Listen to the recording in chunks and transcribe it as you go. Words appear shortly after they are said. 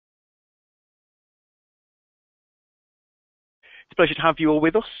It's a pleasure to have you all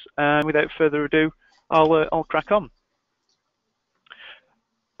with us. Without further ado, I'll crack on.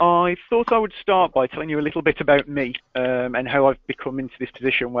 I thought I would start by telling you a little bit about me and how I've become into this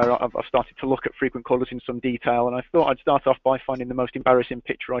position where I've started to look at frequent callers in some detail. And I thought I'd start off by finding the most embarrassing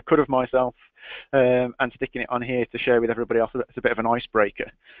picture I could of myself and sticking it on here to share with everybody else as a bit of an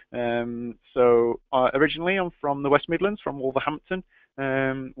icebreaker. Originally, I'm from the West Midlands, from Wolverhampton,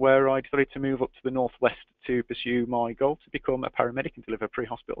 where I decided to move up to the northwest to pursue my goal to become a paramedic and deliver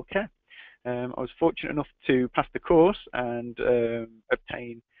pre-hospital care. I was fortunate enough to pass the course and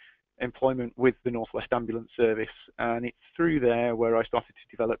obtain employment with the Northwest Ambulance Service, and it's through there where I started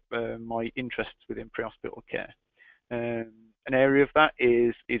to develop my interests within pre-hospital care. An area of that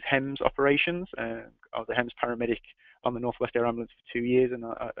is HEMS operations. I was a HEMS paramedic on the Northwest Air Ambulance for 2 years, and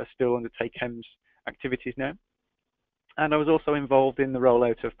I still undertake HEMS activities now. And I was also involved in the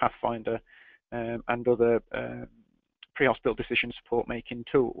rollout of Pathfinder and other pre-hospital decision support making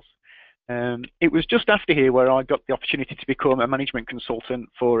tools. It was just after here where I got the opportunity to become a management consultant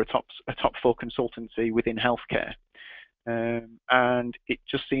for a top 4 consultancy within healthcare. And it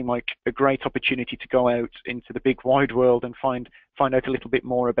just seemed like a great opportunity to go out into the big wide world and find out a little bit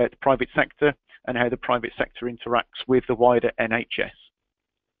more about the private sector and how the private sector interacts with the wider NHS.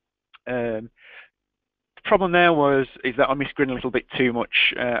 The problem there is that I misgrin a little bit too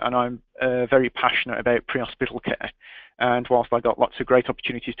much, and I'm very passionate about pre-hospital care. And whilst I got lots of great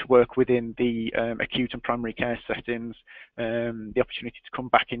opportunities to work within the acute and primary care settings, the opportunity to come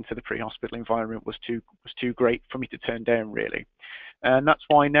back into the pre-hospital environment was too great for me to turn down, really. And that's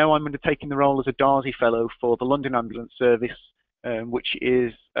why now I'm undertaking the role as a Darzi Fellow for the London Ambulance Service, which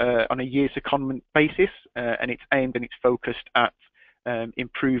is on a year secondment basis, and it's aimed and it's focused at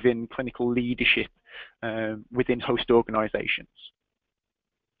improving clinical leadership within host organisations.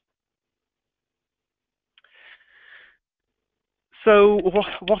 So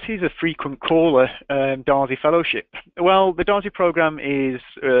what is a frequent caller Darzi Fellowship? Well, the Darzi program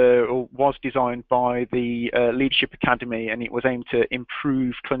was designed by the Leadership Academy, and it was aimed to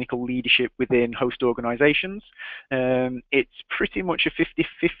improve clinical leadership within host organisations. It's pretty much a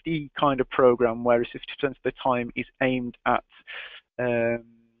 50-50 kind of program, where 50% of the time is aimed at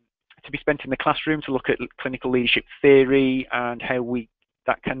to be spent in the classroom to look at clinical leadership theory and how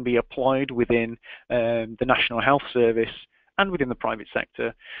that can be applied within the National Health Service and within the private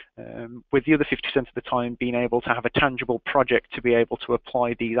sector, with the other 50% of the time being able to have a tangible project to be able to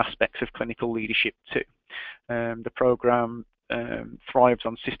apply these aspects of clinical leadership to. The program thrives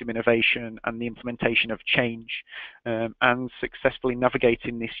on system innovation and the implementation of change, and successfully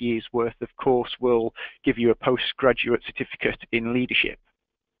navigating this year's worth of course will give you a postgraduate certificate in leadership.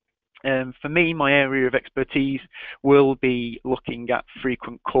 For me, my area of expertise will be looking at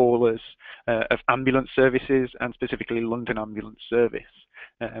frequent callers of ambulance services, and specifically London Ambulance Service.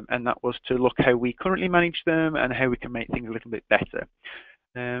 And that was to look how we currently manage them and how we can make things a little bit better.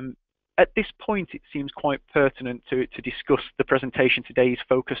 At this point, it seems quite pertinent to discuss the presentation today is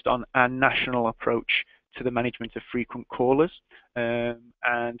focused on our national approach to the management of frequent callers.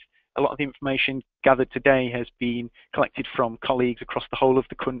 And a lot of the information gathered today has been collected from colleagues across the whole of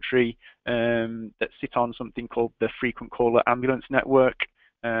the country that sit on something called the Frequent Caller Ambulance Network.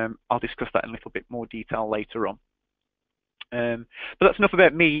 I'll discuss that in a little bit more detail later on. But that's enough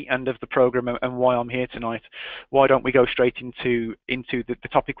about me and of the program and why I'm here tonight. Why don't we go straight into the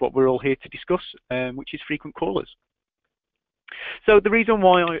topic what we're all here to discuss, which is frequent callers. So the reason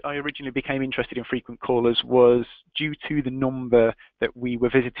why I originally became interested in frequent callers was due to the number that we were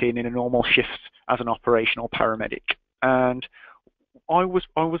visiting in a normal shift as an operational paramedic. And I was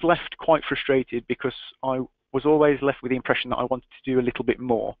left quite frustrated because I was always left with the impression that I wanted to do a little bit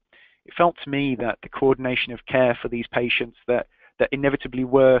more. It felt to me that the coordination of care for these patients that inevitably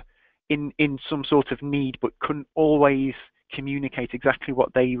were in some sort of need but couldn't always communicate exactly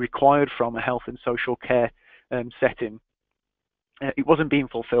what they required from a health and social care setting. It wasn't being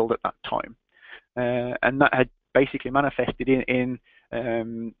fulfilled at that time, and that had basically manifested in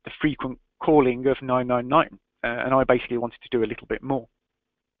the frequent calling of 999, and I basically wanted to do a little bit more.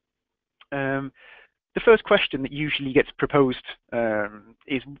 The first question that usually gets proposed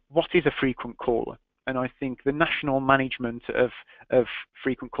is, what is a frequent caller? And I think the national management of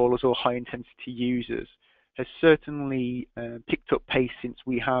frequent callers or high intensity users has certainly picked up pace since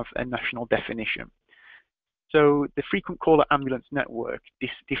we have a national definition. So the Frequent Caller Ambulance Network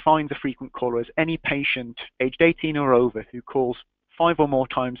defines a frequent caller as any patient aged 18 or over who calls 5 or more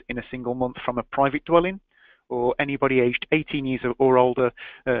times in a single month from a private dwelling, or anybody aged 18 years or older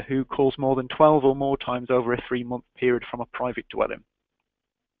who calls more than 12 or more times over a 3-month period from a private dwelling.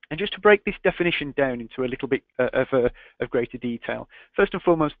 And just to break this definition down into a little bit of greater detail, first and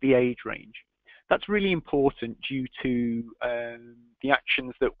foremost, the age range. That's really important due to the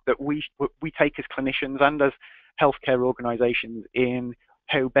actions that we take as clinicians and as healthcare organisations in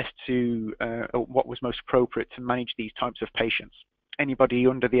how best to, what was most appropriate to manage these types of patients. Anybody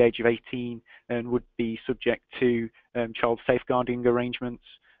under the age of 18 would be subject to child safeguarding arrangements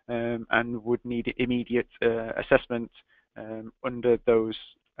and would need immediate assessment under those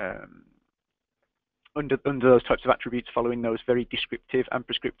types of attributes, following those very descriptive and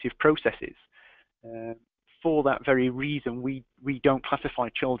prescriptive processes. For that very reason, we don't classify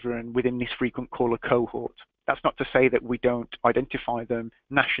children within this frequent caller cohort. That's not to say that we don't identify them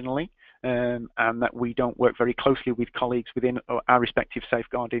nationally and that we don't work very closely with colleagues within our respective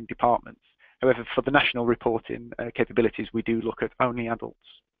safeguarding departments. However, for the national reporting capabilities, we do look at only adults.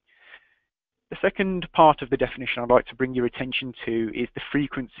 The second part of the definition I'd like to bring your attention to is the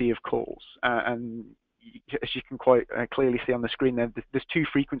frequency of calls. And as you can quite clearly see on the screen there's two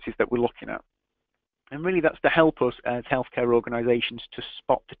frequencies that we're looking at. And really that's to help us as healthcare organisations to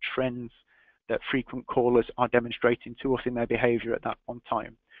spot the trends that frequent callers are demonstrating to us in their behaviour at that one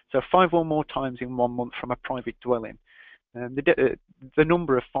time. So 5 or more times in 1 month from a private dwelling. The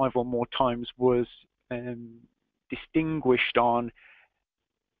number of 5 or more times was distinguished on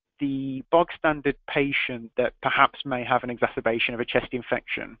the bog standard patient that perhaps may have an exacerbation of a chest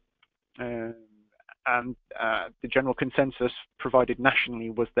infection. And the general consensus provided nationally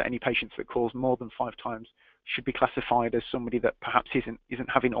was that any patients that calls more than 5 times should be classified as somebody that perhaps isn't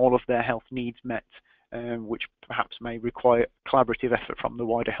having all of their health needs met, which perhaps may require collaborative effort from the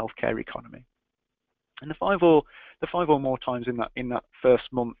wider healthcare economy. And the 5 or more times in that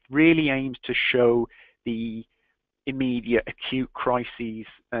first month really aims to show the immediate acute crises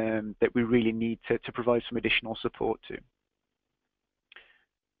that we really need to provide some additional support to.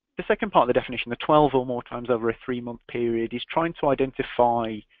 The second part of the definition, the 12 or more times over a 3-month period, is trying to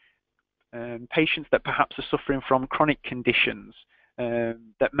identify patients that perhaps are suffering from chronic conditions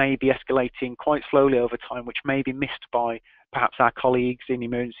that may be escalating quite slowly over time, which may be missed by perhaps our colleagues in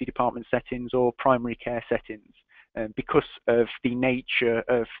emergency department settings or primary care settings because of the nature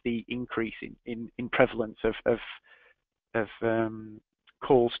of the increase in prevalence of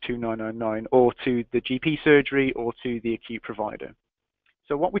calls to 999 or to the GP surgery or to the acute provider.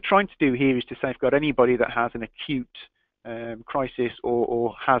 So what we're trying to do here is to safeguard anybody that has an acute crisis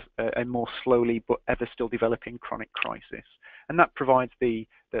or has a more slowly but ever still developing chronic crisis. And that provides the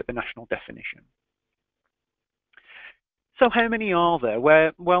national definition. So how many are there?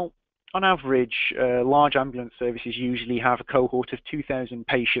 Well, on average, large ambulance services usually have a cohort of 2,000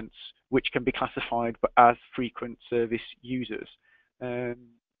 patients which can be classified as frequent service users.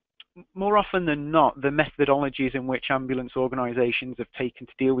 More often than not, the methodologies in which ambulance organisations have taken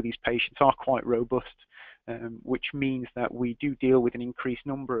to deal with these patients are quite robust, which means that we do deal with an increased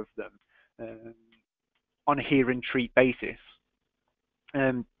number of them on a hear and treat basis.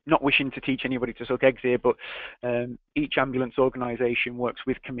 Not wishing to teach anybody to suck eggs here, but each ambulance organisation works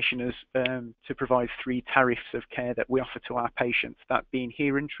with commissioners to provide 3 tariffs of care that we offer to our patients, that being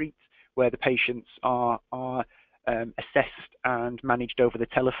hear and treat, where the patients are assessed and managed over the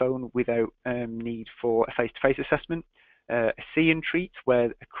telephone without need for a face-to-face assessment. A see and treat, where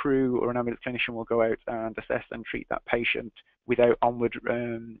a crew or an ambulance clinician will go out and assess and treat that patient without onward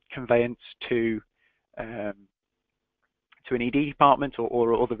conveyance to an ED department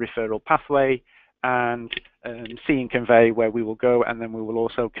or other referral pathway, and see and convey, where we will go and then we will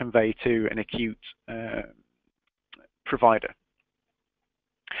also convey to an acute provider.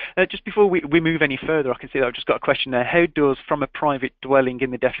 Just before we move any further, I can see that I've just got a question there. How does from a private dwelling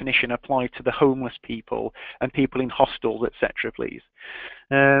in the definition apply to the homeless people and people in hostels, etc., please?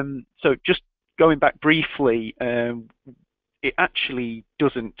 So just going back briefly, it actually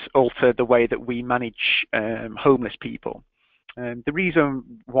doesn't alter the way that we manage homeless people. The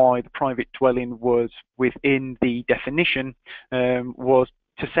reason why the private dwelling was within the definition was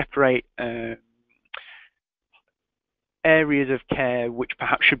to separate areas of care which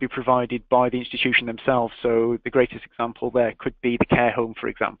perhaps should be provided by the institution themselves. So the greatest example there could be the care home, for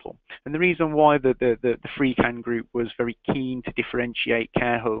example. And the reason why the Free Can group was very keen to differentiate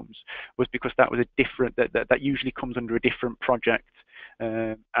care homes was because that was a different, that usually comes under a different project,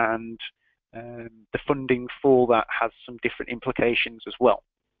 and the funding for that has some different implications as well.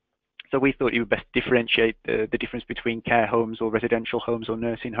 So we thought it would best differentiate the difference between care homes or residential homes or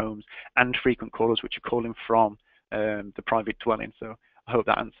nursing homes and frequent callers, which are calling from the private dwelling. So I hope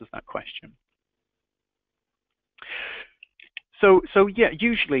that answers that question. So yeah,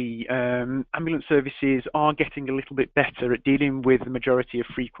 usually ambulance services are getting a little bit better at dealing with the majority of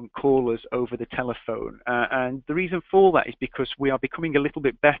frequent callers over the telephone, and the reason for that is because we are becoming a little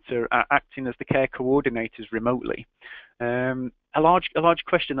bit better at acting as the care coordinators remotely. A large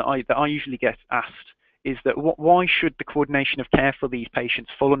question that I usually get asked is that why should the coordination of care for these patients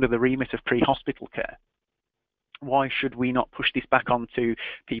fall under the remit of pre-hospital care? Why should we not push this back onto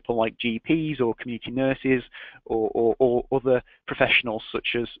people like GPs or community nurses or other professionals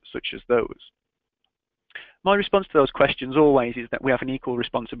such as those? My response to those questions always is that we have an equal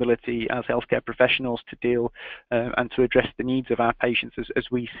responsibility as healthcare professionals to deal and to address the needs of our patients as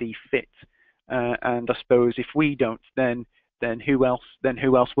we see fit. And I suppose if we don't, then who else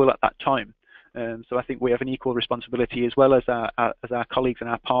will at that time? So I think we have an equal responsibility, as well as our colleagues and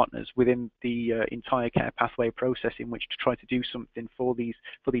our partners within the entire care pathway process, in which to try to do something for these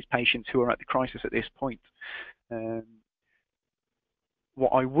patients who are at the crisis at this point.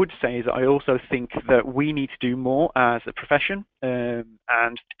 What I would say is that I also think that we need to do more as a profession,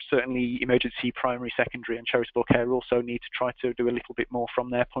 and certainly emergency, primary, secondary and charitable care also need to try to do a little bit more from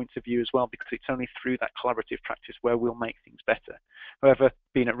their point of view as well, because it's only through that collaborative practice where we'll make things better. However,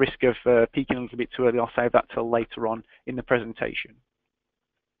 being at risk of peaking a little bit too early, I'll save that till later on in the presentation.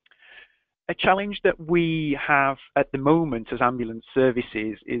 A challenge that we have at the moment as ambulance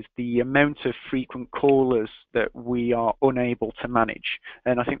services is the amount of frequent callers that we are unable to manage.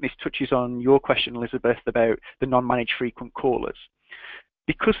 And I think this touches on your question, Elizabeth, about the non-managed frequent callers.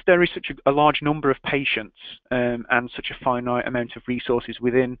 Because there is such a large number of patients and such a finite amount of resources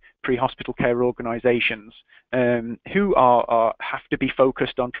within pre-hospital care organisations who have to be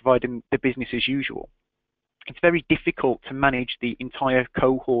focused on providing the business as usual, it's very difficult to manage the entire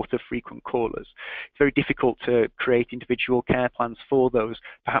cohort of frequent callers. It's very difficult to create individual care plans for those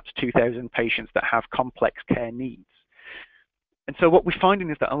perhaps 2,000 patients that have complex care needs. And so what we're finding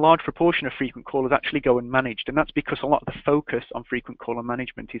is that a large proportion of frequent callers actually go unmanaged, and that's because a lot of the focus on frequent caller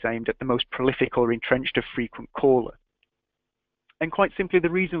management is aimed at the most prolific or entrenched of frequent caller. And quite simply, the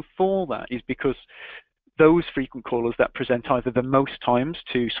reason for that is because those frequent callers that present either the most times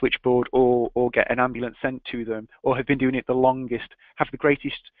to switchboard or get an ambulance sent to them, or have been doing it the longest, have the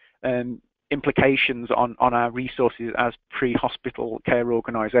greatest implications on our resources as pre-hospital care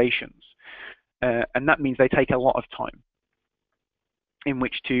organisations. And that means they take a lot of time in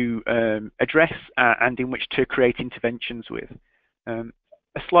which to address and in which to create interventions with.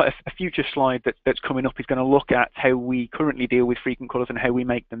 A future slide that's coming up is going to look at how we currently deal with frequent callers and how we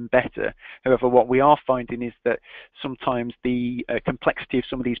make them better. However, what we are finding is that sometimes the complexity of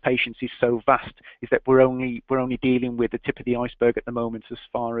some of these patients is so vast is that we're only dealing with the tip of the iceberg at the moment as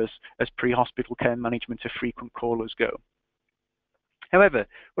far as pre-hospital care management of frequent callers go. However,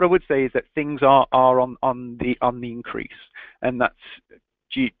 what I would say is that things are on the increase, and that's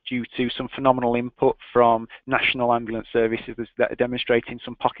due to some phenomenal input from national ambulance services that are demonstrating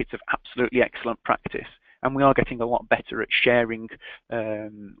some pockets of absolutely excellent practice. And we are getting a lot better at sharing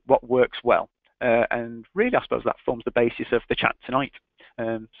what works well. And really, I suppose that forms the basis of the chat tonight.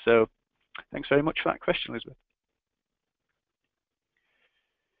 So thanks very much for that question, Elizabeth.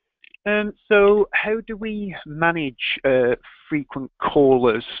 So how do we manage frequent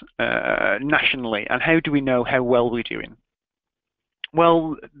callers nationally, and how do we know how well we're doing?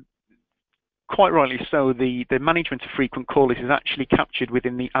 Well, quite rightly so, the management of frequent callers is actually captured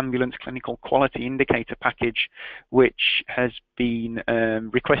within the Ambulance Clinical Quality Indicator package, which has been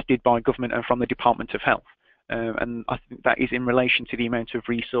requested by government and from the Department of Health. And I think that is in relation to the amount of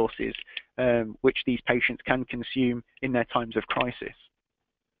resources which these patients can consume in their times of crisis.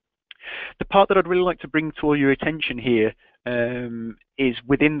 The part that I'd really like to bring to all your attention here is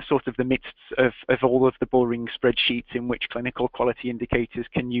within sort of the midst of all of the boring spreadsheets in which clinical quality indicators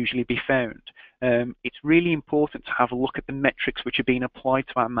can usually be found. It's really important to have a look at the metrics which are being applied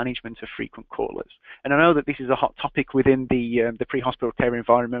to our management of frequent callers. And I know that this is a hot topic within the pre-hospital care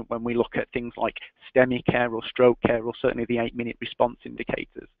environment when we look at things like STEMI care or stroke care, or certainly the 8-minute response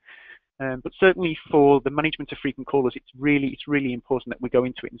indicators. But certainly for the management of frequent callers, it's really important that we go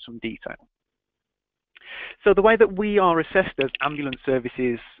into it in some detail. So the way that we are assessed as ambulance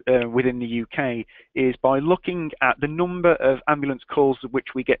services within the UK is by looking at the number of ambulance calls which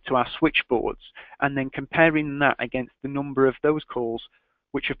we get to our switchboards, and then comparing that against the number of those calls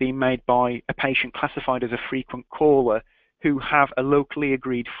which have been made by a patient classified as a frequent caller who have a locally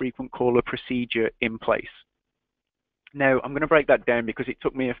agreed frequent caller procedure in place. Now, I'm going to break that down because it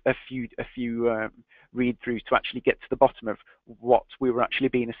took me a few read-throughs to actually get to the bottom of what we were actually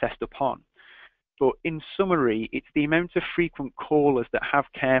being assessed upon. But in summary, it's the amount of frequent callers that have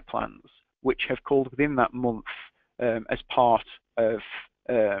care plans which have called within that month as part of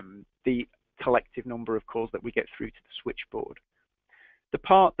the collective number of calls that we get through to the switchboard. The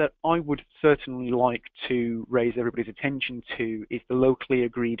part that I would certainly like to raise everybody's attention to is the locally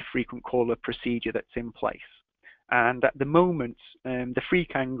agreed frequent caller procedure that's in place. And at the moment, the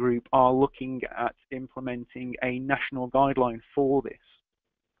FreeCAN group are looking at implementing a national guideline for this.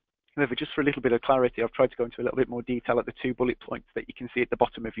 However, just for a little bit of clarity, I've tried to go into a little bit more detail at the 2 bullet points that you can see at the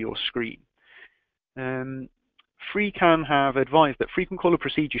bottom of your screen. FreeCAN have advised that frequent caller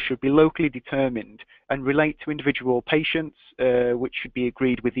procedures should be locally determined and relate to individual patients, which should be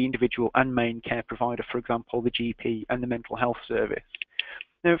agreed with the individual and main care provider, for example, the GP and the mental health service.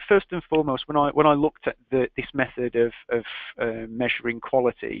 Now, first and foremost, when I looked at this method of measuring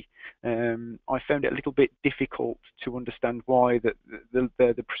quality, I found it a little bit difficult to understand why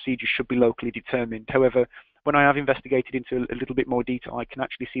the procedure should be locally determined. However, when I have investigated into a little bit more detail, I can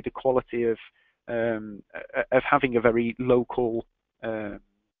actually see the quality of having a very local, a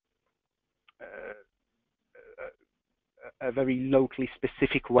very locally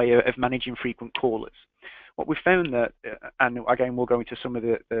specific way of managing frequent callers. What we found that, and again we'll go into some of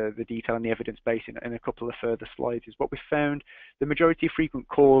the detail and the evidence base in a couple of further slides, is what we found the majority of frequent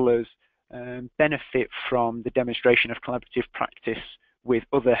callers benefit from the demonstration of collaborative practice with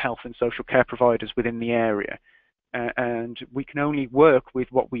other health and social care providers within the area. And we can only work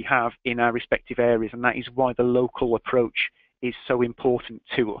with what we have in our respective areas, and that is why the local approach is so important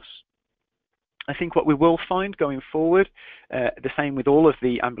to us. I think what we will find going forward, the same with all of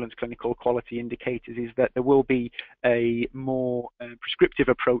the ambulance clinical quality indicators, is that there will be a more prescriptive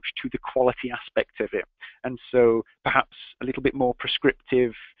approach to the quality aspect of it. And so perhaps a little bit more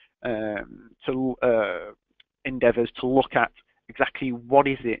prescriptive endeavours to look at exactly what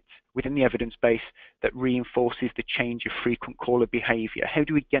is it within the evidence base that reinforces the change of frequent caller behaviour. How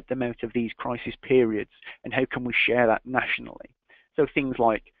do we get them out of these crisis periods, and how can we share that nationally? So things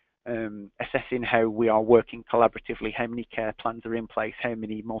like assessing how we are working collaboratively, how many care plans are in place, how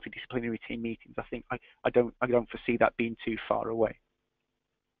many multidisciplinary team meetings. I think I don't foresee that being too far away.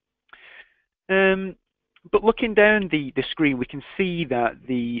 But looking down the screen, we can see that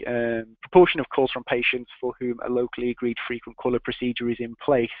the proportion of calls from patients for whom a locally agreed frequent caller procedure is in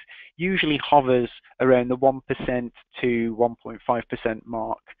place usually hovers around the 1% to 1.5%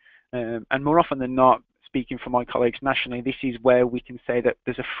 mark. And more often than not, speaking for my colleagues nationally, this is where we can say that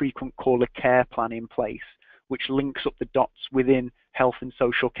there's a frequent caller care plan in place, which links up the dots within health and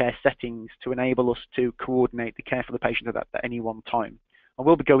social care settings to enable us to coordinate the care for the patient at any one time. I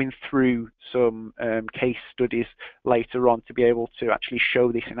will be going through some case studies later on to be able to actually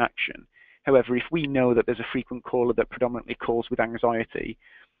show this in action. However, if we know that there's a frequent caller that predominantly calls with anxiety,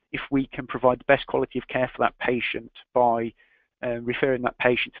 if we can provide the best quality of care for that patient by referring that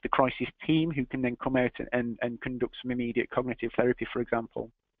patient to the crisis team, who can then come out and conduct some immediate cognitive therapy, for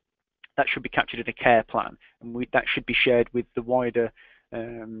example, that should be captured in a care plan, and that should be shared with the wider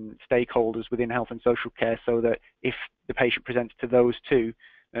stakeholders within health and social care, so that if the patient presents to those two,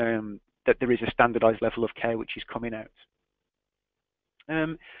 that there is a standardized level of care which is coming out.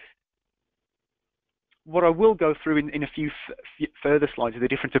 What I will go through in a few further slides are the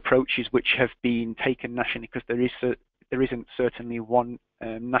different approaches which have been taken nationally, because there isn't certainly one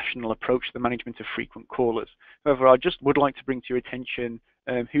national approach to the management of frequent callers. However, I just would like to bring to your attention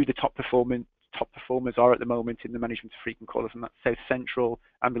who the top performers are at the moment in the management of frequent callers, and that's South Central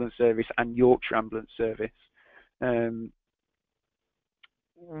Ambulance Service and Yorkshire Ambulance Service.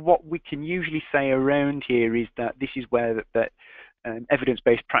 What we can usually say around here is that this is where that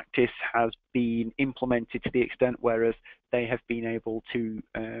evidence-based practice has been implemented to the extent whereas they have been able to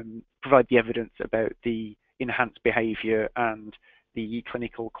provide the evidence about the enhanced behaviour and the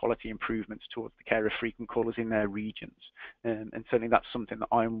clinical quality improvements towards the care of frequent callers in their regions. And certainly that's something that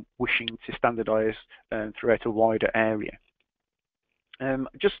I'm wishing to standardise throughout a wider area.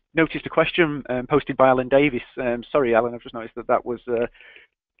 Just noticed a question posted by Alan Davis. Sorry, Alan, I've just noticed that was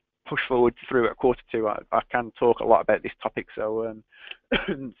pushed forward through at 1:45. I can talk a lot about this topic, so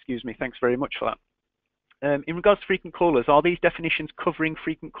excuse me, thanks very much for that. In regards to frequent callers, are these definitions covering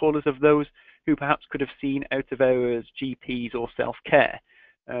frequent callers of those who perhaps could have seen out-of-hours GPs or self-care,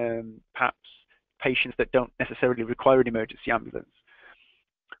 perhaps patients that don't necessarily require an emergency ambulance?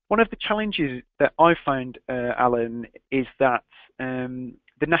 One of the challenges that I find, Alan, is that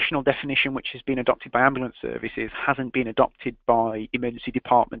the national definition which has been adopted by ambulance services hasn't been adopted by emergency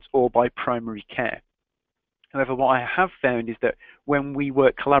departments or by primary care. However, what I have found is that when we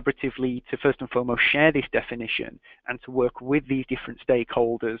work collaboratively to first and foremost share this definition and to work with these different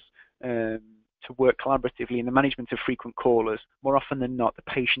stakeholders to work collaboratively in the management of frequent callers, more often than not, the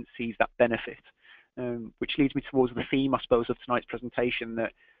patient sees that benefit. which leads me towards the theme, I suppose, of tonight's presentation,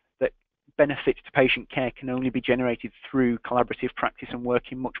 that benefits to patient care can only be generated through collaborative practice and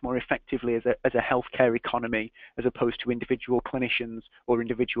working much more effectively as a healthcare economy, as opposed to individual clinicians or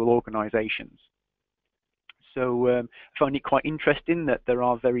individual organisations. So I find it quite interesting that there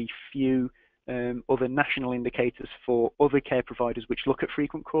are very few other national indicators for other care providers which look at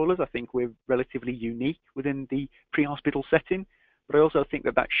frequent callers. I think we're relatively unique within the pre-hospital setting, but I also think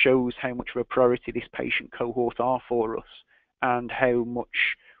that that shows how much of a priority this patient cohort are for us, and how much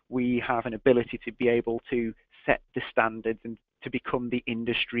we have an ability to be able to set the standards and to become the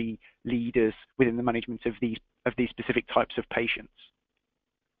industry leaders within the management of these specific types of patients,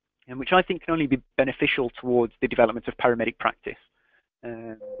 and which I think can only be beneficial towards the development of paramedic practice.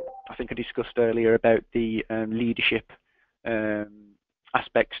 I think I discussed earlier about the leadership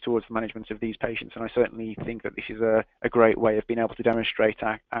aspects towards the management of these patients, and I certainly think that this is a great way of being able to demonstrate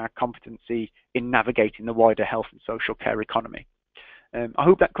our competency in navigating the wider health and social care economy. I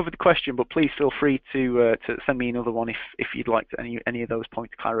hope that covered the question, but please feel free to send me another one if you'd like any of those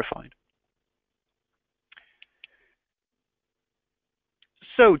points clarified.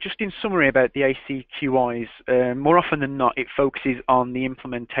 So just in summary about the ACQIs, more often than not, it focuses on the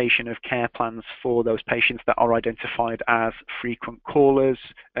implementation of care plans for those patients that are identified as frequent callers,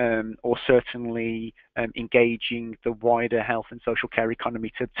 or certainly engaging the wider health and social care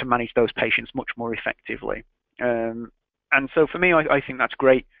economy to manage those patients much more effectively. And so for me, I think that's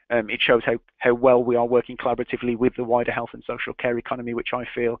great. It shows how well we are working collaboratively with the wider health and social care economy, which I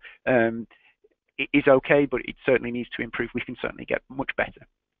feel is okay, but it certainly needs to improve. We can certainly get much better.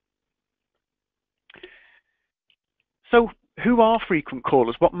 So who are frequent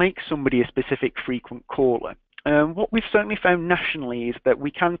callers? What makes somebody a specific frequent caller? What we've certainly found nationally is that we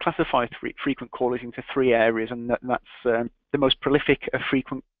can classify frequent callers into three areas, and that's the most prolific of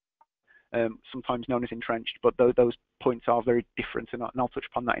frequent, sometimes known as entrenched, but those points are very different, and I'll touch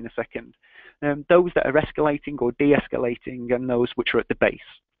upon that in a second. Those that are escalating or de-escalating, and those which are at the base.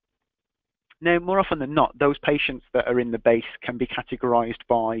 Now, more often than not, those patients that are in the base can be categorized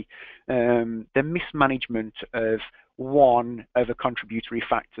by the mismanagement of one of a contributory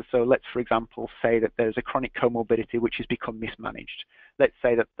factor. So let's, for example, say that there's a chronic comorbidity which has become mismanaged. Let's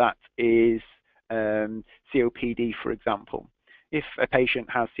say that that is COPD, for example. If a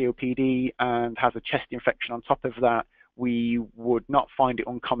patient has COPD and has a chest infection on top of that, we would not find it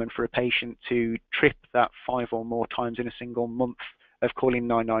uncommon for a patient to trip that 5 or more times in a single month of calling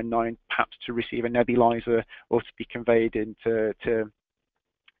 999, perhaps to receive a nebulizer or to be conveyed into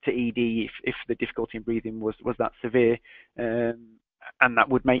ED if the difficulty in breathing was that severe, and that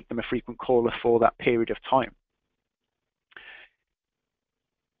would make them a frequent caller for that period of time.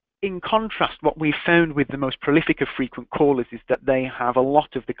 In contrast, what we've found with the most prolific of frequent callers is that they have a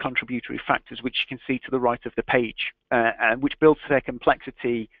lot of the contributory factors, which you can see to the right of the page, and which builds their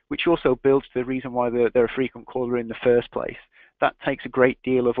complexity, which also builds the reason why they're a frequent caller in the first place. That takes a great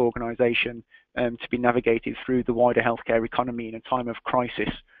deal of organisation to be navigated through the wider healthcare economy in a time of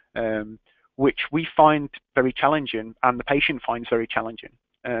crisis, which we find very challenging and the patient finds very challenging.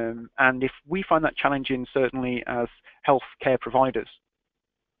 And if we find that challenging, certainly as healthcare providers,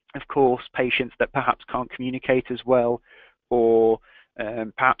 of course, patients that perhaps can't communicate as well, or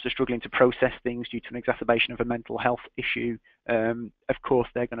perhaps are struggling to process things due to an exacerbation of a mental health issue, of course,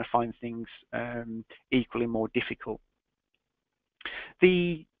 they're going to find things equally more difficult.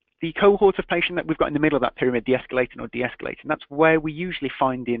 The cohort of patient that we've got in the middle of that pyramid, de-escalating or de-escalating, that's where we usually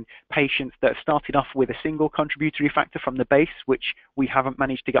find in patients that have started off with a single contributory factor from the base, which we haven't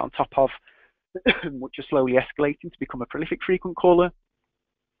managed to get on top of, which are slowly escalating to become a prolific frequent caller.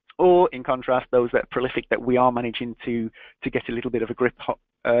 Or, in contrast, those that are prolific that we are managing to get a little bit of a grip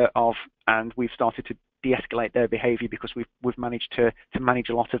of, and we've started to de-escalate their behaviour because we've managed to manage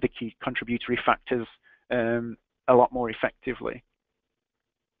a lot of the key contributory factors a lot more effectively.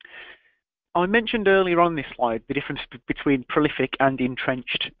 I mentioned earlier on this slide the difference between prolific and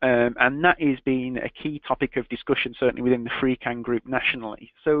entrenched, and that is being a key topic of discussion certainly within the FreeCan group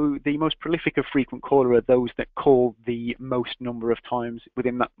nationally. So the most prolific of frequent caller are those that call the most number of times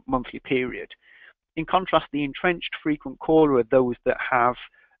within that monthly period. In contrast, the entrenched frequent caller are those that have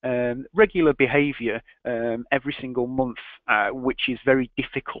regular behaviour every single month, which is very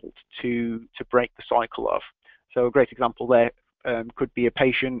difficult to break the cycle of. So a great example there could be a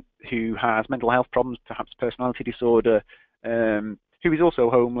patient who has mental health problems, perhaps personality disorder, who is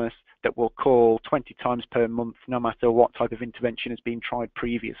also homeless, that will call 20 times per month no matter what type of intervention has been tried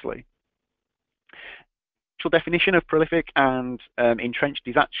previously. actual definition of prolific and entrenched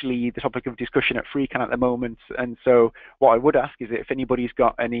is actually the topic of discussion at FreeCAN at the moment. And so what I would ask is if anybody's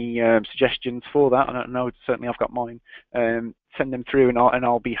got any suggestions for that, and I know certainly I've got mine, send them through, and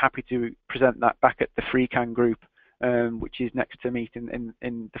I'll be happy to present that back at the FreeCAN group, which is next to meet in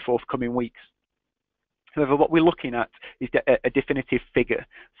the forthcoming weeks. However, what we're looking at is a definitive figure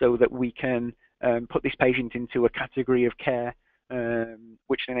so that we can put this patient into a category of care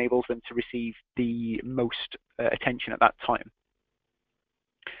which enables them to receive the most attention at that time.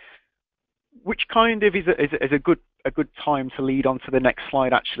 Which kind of is a good time to lead on to the next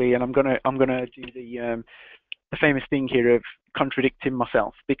slide, actually, and I'm gonna do the famous thing here of contradicting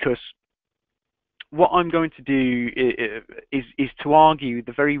myself, because what I'm going to do is to argue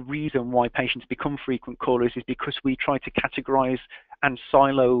the very reason why patients become frequent callers is because we try to categorize and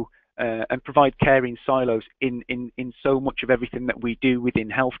silo and provide care in silos in so much of everything that we do within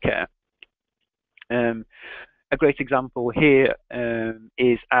healthcare. A great example here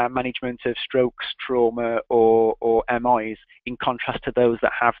is our management of strokes, trauma, or MIs, in contrast to those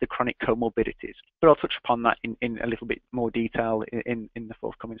that have the chronic comorbidities. But I'll touch upon that in a little bit more detail in the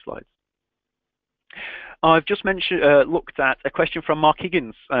forthcoming slides. I've just looked at a question from Mark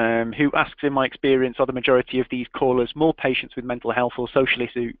Higgins, who asks, in my experience, are the majority of these callers more patients with mental health or social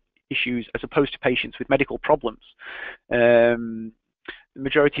issues as opposed to patients with medical problems? The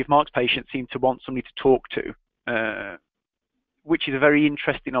majority of Mark's patients seem to want somebody to talk to, which is a very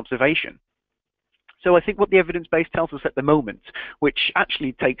interesting observation. So I think what the evidence base tells us at the moment, which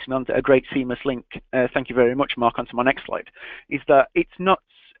actually takes me on to a great seamless link, thank you very much, Mark, onto my next slide, is that it's not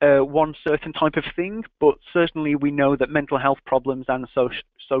one certain type of thing, but certainly we know that mental health problems and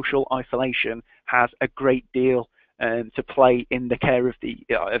social isolation has a great deal to play in the care of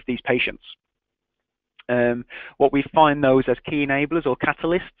these patients. What we find those as key enablers or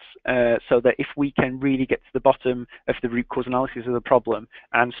catalysts, so that if we can really get to the bottom of the root cause analysis of the problem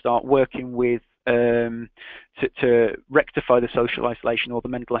and start working with to rectify the social isolation or the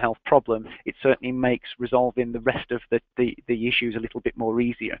mental health problem, it certainly makes resolving the rest of the issues a little bit more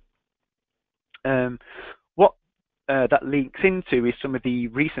easier. What that links into is some of the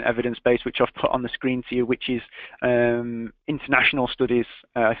recent evidence base which I've put on the screen to you, which is international studies.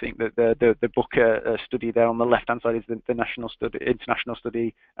 I think that the Booker study there on the left hand side is the international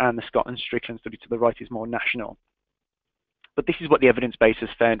study, and the Scott and Strickland study to the right is more national. But this is what the evidence base has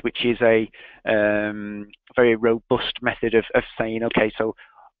found, which is a very robust method of saying, okay, so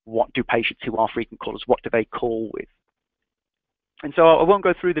what do patients who are frequent callers, what do they call with? And so I won't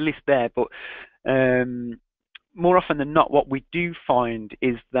go through the list there, but more often than not, what we do find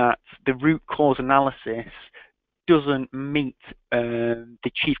is that the root cause analysis doesn't meet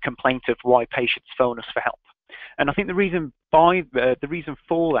the chief complaint of why patients phone us for help. And I think the reason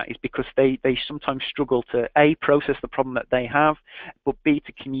for that is because they sometimes struggle to A, process the problem that they have, but B,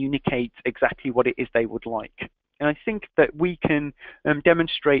 to communicate exactly what it is they would like. And I think that we can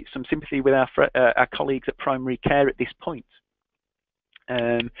demonstrate some sympathy with our colleagues at primary care at this point,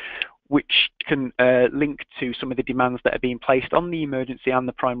 which can link to some of the demands that are being placed on the emergency and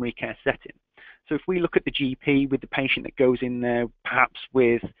the primary care setting. So if we look at the GP with the patient that goes in there, perhaps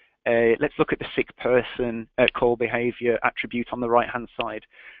with let's look at the sick person call behaviour attribute on the right-hand side.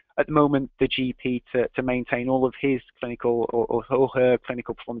 At the moment, the GP, to maintain all of his clinical or her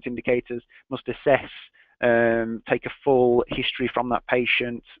clinical performance indicators, must assess, take a full history from that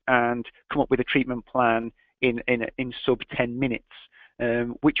patient, and come up with a treatment plan in sub 10 minutes,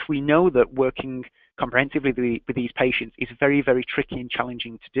 which we know that working comprehensively with these patients is very, very tricky and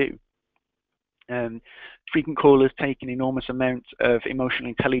challenging to do. Frequent callers take an enormous amount of emotional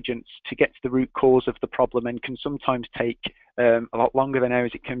intelligence to get to the root cause of the problem, and can sometimes take a lot longer than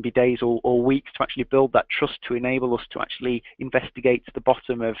hours. It can be days or weeks to actually build that trust to enable us to actually investigate to the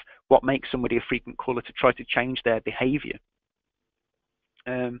bottom of what makes somebody a frequent caller to try to change their behaviour.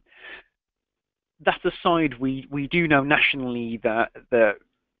 That aside, we do know nationally that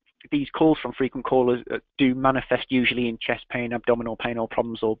these calls from frequent callers do manifest usually in chest pain, abdominal pain or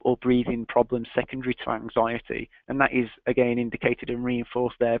problems, or breathing problems secondary to anxiety, and that is again indicated and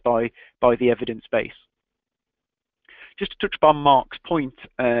reinforced there by the evidence base. Just to touch upon Mark's point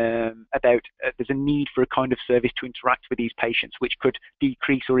about there's a need for a kind of service to interact with these patients which could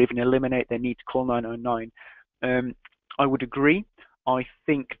decrease or even eliminate their need to call 999. I would agree. I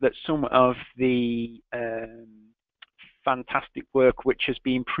think that some of the fantastic work which has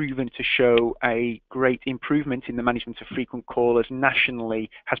been proven to show a great improvement in the management of frequent callers nationally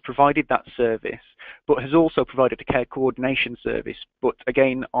has provided that service, but has also provided a care coordination service. But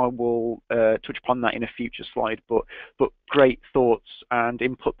again, I will touch upon that in a future slide, but great thoughts and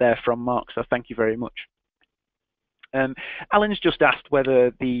input there from Mark, so thank you very much. Alan's just asked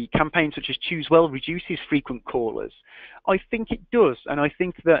whether the campaign such as Choose Well reduces frequent callers. I think it does, and I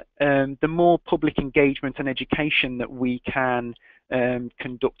think that the more public engagement and education that we can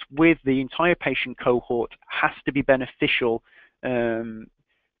conduct with the entire patient cohort has to be beneficial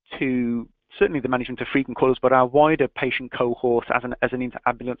to certainly the management of frequent callers, but our wider patient cohort as an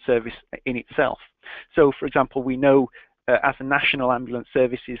inter-ambulance service in itself. So, for example, we know as a national ambulance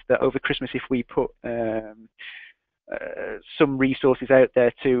services that over Christmas, if we put some resources out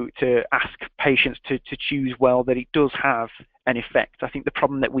there to ask patients to choose well, that it does have an effect. I think the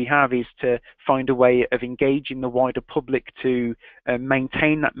problem that we have is to find a way of engaging the wider public to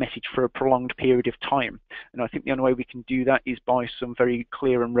maintain that message for a prolonged period of time. And I think the only way we can do that is by some very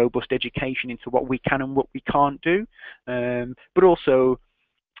clear and robust education into what we can and what we can't do, but also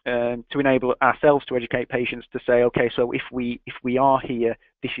to enable ourselves to educate patients to say, okay, so if we are here,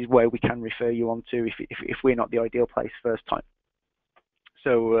 this is where we can refer you on to if we're not the ideal place first time.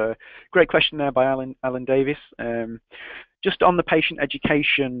 So great question there by Alan Davis. Just on the patient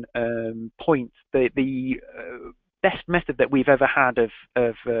education point, the best method that we've ever had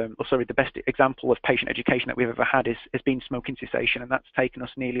the best example of patient education that we've ever had has been smoking cessation, and that's taken us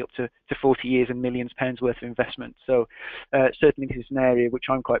nearly up to 40 years and millions of pounds worth of investment. So certainly this is an area which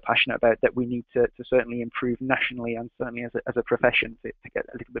I'm quite passionate about that we need to certainly improve nationally and certainly as a profession to get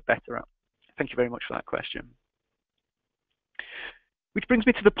a little bit better at. Thank you very much for that question. Which brings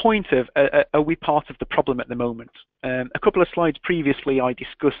me to the point of, are we part of the problem at the moment? A couple of slides previously I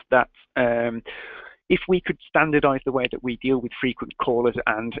discussed that if we could standardize the way that we deal with frequent callers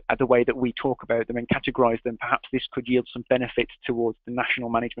and the way that we talk about them and categorize them, perhaps this could yield some benefits towards the national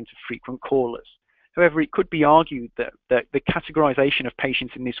management of frequent callers. However, it could be argued that the categorization of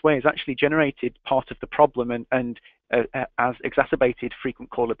patients in this way has actually generated part of the problem and has exacerbated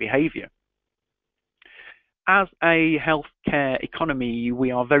frequent caller behavior. As a healthcare economy, we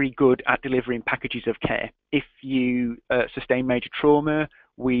are very good at delivering packages of care. If you sustain major trauma,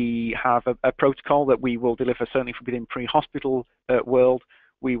 we have a protocol that we will deliver certainly within pre-hospital world.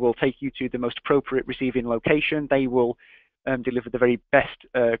 We will take you to the most appropriate receiving location. They will deliver the very best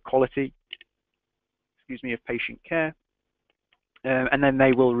quality, of patient care. And then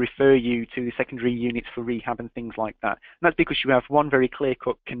they will refer you to the secondary units for rehab and things like that. And that's because you have one very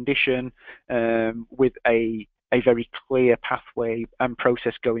clear-cut condition with a very clear pathway and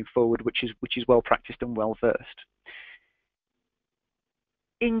process going forward, which is well practiced and well versed.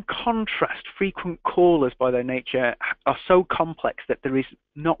 In contrast, frequent callers by their nature are so complex that there is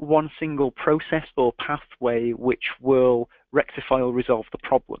not one single process or pathway which will rectify or resolve the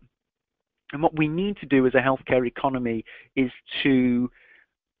problem. And what we need to do as a healthcare economy is to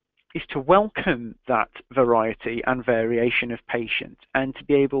welcome that variety and variation of patients and to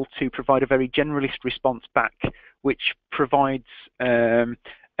be able to provide a very generalist response back, which provides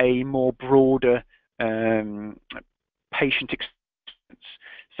a more broader patient experience,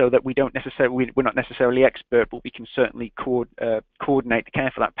 so that we're not necessarily expert, but we can certainly coordinate the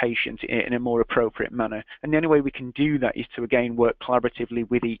care for that patient in a more appropriate manner. And the only way we can do that is to again work collaboratively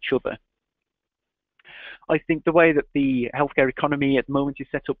with each other. I think the way that the healthcare economy at the moment is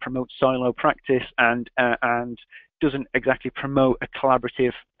set up promotes silo practice and doesn't exactly promote a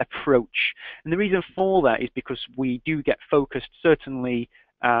collaborative approach. And the reason for that is because we do get focused, certainly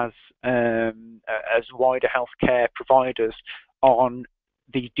as wider healthcare providers, on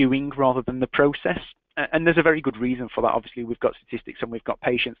the doing rather than the process. And there's a very good reason for that. Obviously, we've got statistics and we've got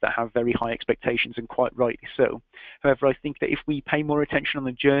patients that have very high expectations, and quite rightly so. However, I think that if we pay more attention on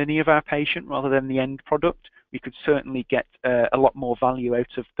the journey of our patient rather than the end product, we could certainly get a lot more value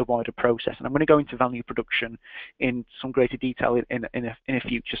out of the wider process. And I'm going to go into value production in some greater detail in a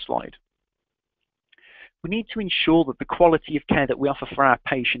future slide. We need to ensure that the quality of care that we offer for our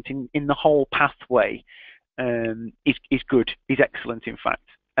patient in the whole pathway is good, is excellent, in fact.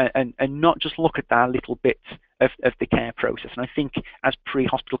 And not just look at that little bit of the care process. And I think as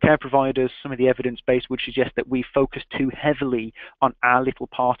pre-hospital care providers, some of the evidence base would suggest that we focus too heavily on our little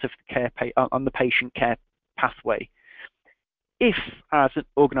part of the care on the patient care pathway. If, as an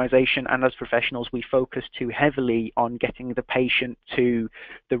organisation and as professionals, we focus too heavily on getting the patient to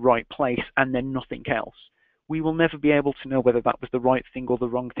the right place and then nothing else, we will never be able to know whether that was the right thing or the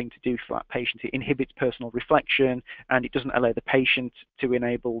wrong thing to do for that patient. It inhibits personal reflection, and it doesn't allow the patient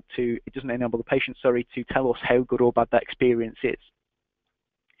it doesn't enable the patient, to tell us how good or bad that experience is.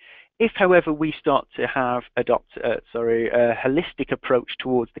 If, however, we start to adopt a holistic approach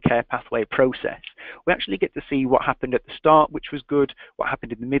towards the care pathway process, we actually get to see what happened at the start, which was good, what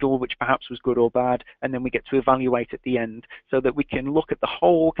happened in the middle, which perhaps was good or bad, and then we get to evaluate at the end, so that we can look at the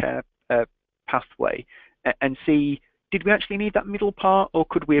whole care pathway and see, did we actually need that middle part, or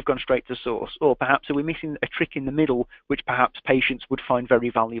could we have gone straight to source? Or perhaps are we missing a trick in the middle, which perhaps patients would find very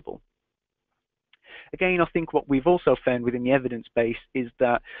valuable? Again, I think what we've also found within the evidence base is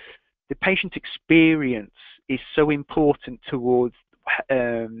that the patient experience is so important towards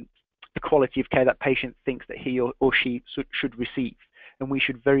the quality of care that patient thinks that he or she should receive. And we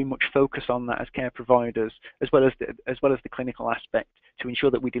should very much focus on that as care providers, as well as the clinical aspect, to ensure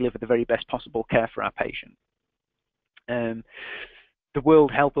that we deliver the very best possible care for our patient. The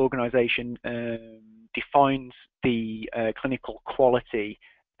World Health Organization defines the clinical quality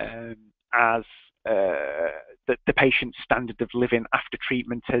as the patient's standard of living after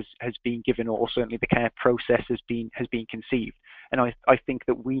treatment has been given, or certainly the care process has been conceived. And I think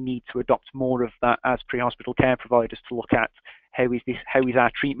that we need to adopt more of that as pre-hospital care providers, to look at how is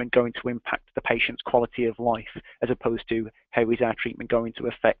our treatment going to impact the patient's quality of life, as opposed to how is our treatment going to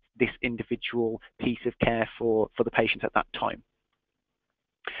affect this individual piece of care for the patient at that time.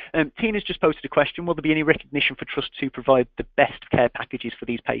 Tina's just posted a question: will there be any recognition for trusts to provide the best care packages for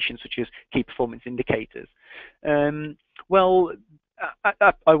these patients, such as key performance indicators? Well,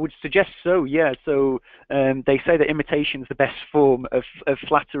 I would suggest so, yeah. So they say that imitation is the best form of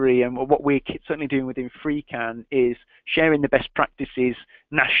flattery, and what we're certainly doing within FreeCan is sharing the best practices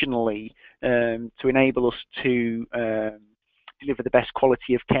nationally to enable us to deliver the best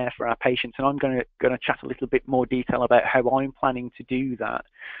quality of care for our patients. And I'm going to chat a little bit more detail about how I'm planning to do that.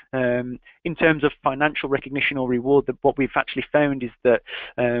 In terms of financial recognition or reward, what we've actually found is that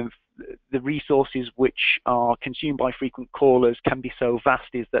the resources which are consumed by frequent callers can be so vast,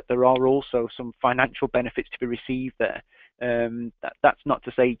 is that there are also some financial benefits to be received there. That's not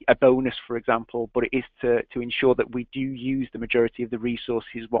to say a bonus, for example, but it is to ensure that we do use the majority of the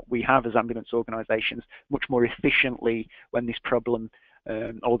resources what we have as ambulance organisations much more efficiently when this problem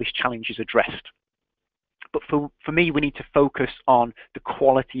or this challenge is addressed. But for me, we need to focus on the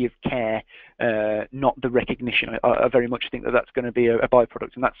quality of care, not the recognition. I very much think that that's going to be a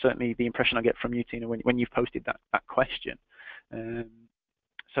byproduct, and that's certainly the impression I get from you, Tina, when you've posted that question.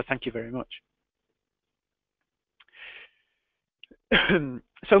 So thank you very much.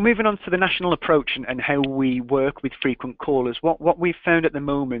 So moving on to the national approach and how we work with frequent callers, what we've found at the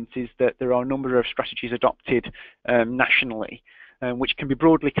moment is that there are a number of strategies adopted nationally, which can be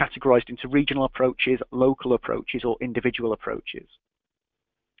broadly categorized into regional approaches, local approaches, or individual approaches.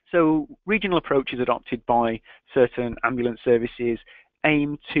 So regional approaches adopted by certain ambulance services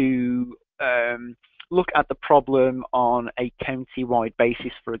aim to look at the problem on a county-wide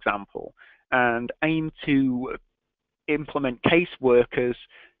basis, for example, and aim to implement caseworkers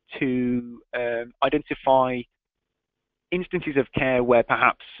to identify instances of care where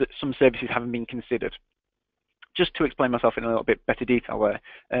perhaps some services haven't been considered. Just to explain myself in a little bit better detail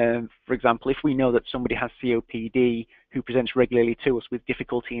there, for example, if we know that somebody has COPD who presents regularly to us with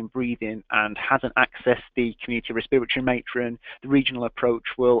difficulty in breathing and hasn't accessed the community respiratory matron, the regional approach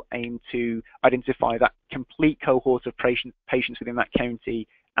will aim to identify that complete cohort of patients within that county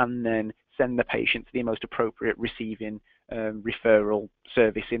and then send the patient to the most appropriate receiving referral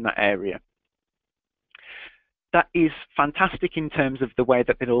service in that area. That is fantastic in terms of the way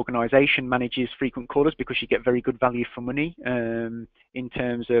that the organisation manages frequent callers, because you get very good value for money in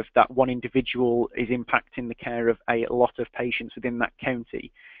terms of that one individual is impacting the care of a lot of patients within that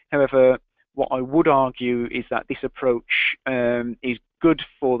county. However, what I would argue is that this approach is good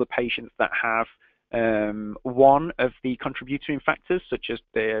for the patients that have one of the contributory factors, such as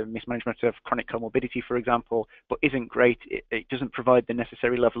the mismanagement of chronic comorbidity, for example, but isn't great. It doesn't provide the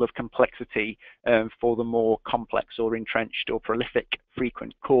necessary level of complexity for the more complex or entrenched or prolific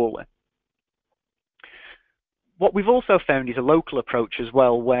frequent caller. What we've also found is a local approach as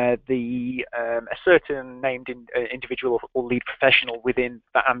well, where a certain named individual or lead professional within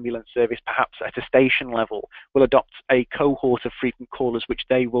that ambulance service, perhaps at a station level, will adopt a cohort of frequent callers which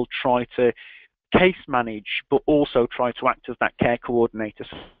they will try to case manage, but also try to act as that care coordinator.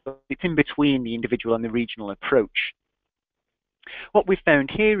 So it's in between the individual and the regional approach. What we've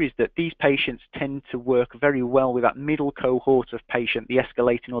found here is that these patients tend to work very well with that middle cohort of patient, the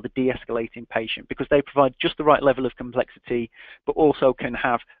escalating or the de-escalating patient, because they provide just the right level of complexity, but also can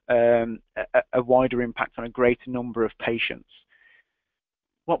have a wider impact on a greater number of patients.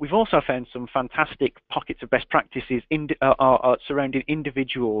 What we've also found some fantastic pockets of best practices are surrounding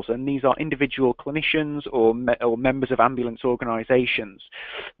individuals, and these are individual clinicians or members of ambulance organisations,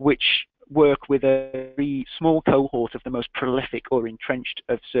 which work with a very small cohort of the most prolific or entrenched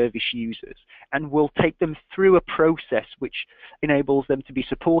of service users, and will take them through a process which enables them to be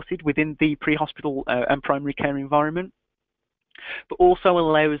supported within the pre-hospital and primary care environment, but also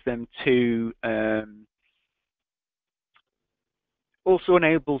allows them to also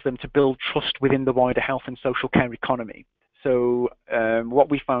enables them to build trust within the wider health and social care economy. So what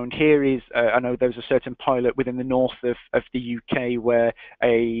we found here is, I know there's a certain pilot within the north of the UK where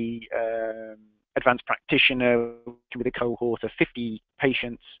a advanced practitioner with a cohort of 50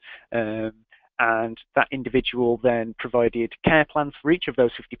 patients, and that individual then provided care plans for each of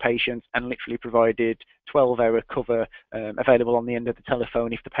those 50 patients and literally provided 12-hour cover available on the end of the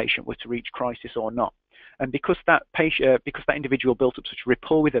telephone if the patient were to reach crisis or not. And because that individual built up such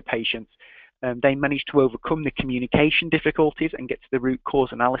rapport with their patients, they managed to overcome the communication difficulties and get to the root cause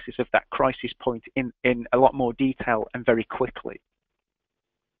analysis of that crisis point in a lot more detail and very quickly.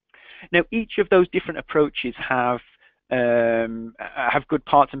 Now, each of those different approaches have good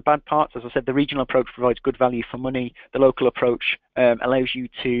parts and bad parts. As I said, the regional approach provides good value for money. The local approach allows you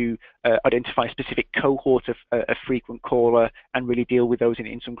to identify a specific cohort of frequent caller and really deal with those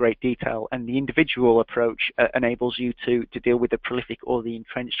in some great detail. And the individual approach enables you to deal with the prolific or the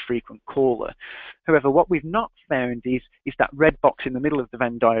entrenched frequent caller. However, what we've not found is that red box in the middle of the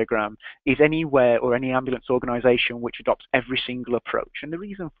Venn diagram is anywhere or any ambulance organisation which adopts every single approach. And the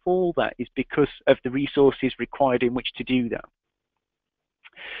reason for that is because of the resources required in which to do that.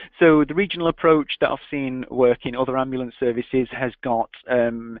 So the regional approach that I've seen work in other ambulance services has got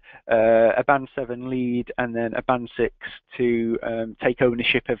a Band 7 lead and then a Band 6 to take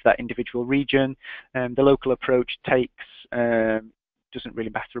ownership of that individual region. The local approach takes doesn't really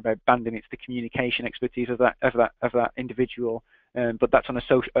matter about banding; it's the communication expertise of that individual, but that's on a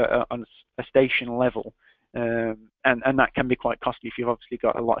station level. And that can be quite costly if you've obviously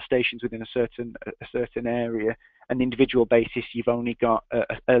got a lot of stations within a certain area. An individual basis, you've only got a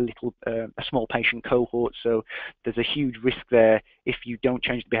small patient cohort, so there's a huge risk there. If you don't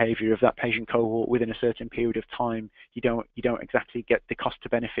change the behaviour of that patient cohort within a certain period of time, you don't exactly get the cost to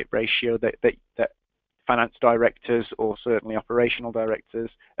benefit ratio that finance directors or certainly operational directors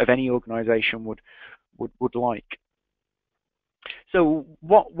of any organisation would like. So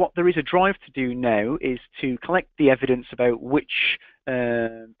what there is a drive to do now is to collect the evidence about which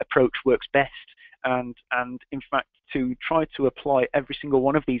approach works best, and in fact to try to apply every single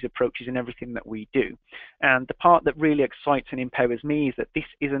one of these approaches in everything that we do. And the part that really excites and empowers me is that this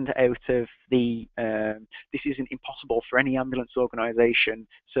isn't this isn't impossible for any ambulance organisation,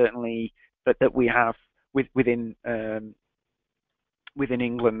 certainly that we have within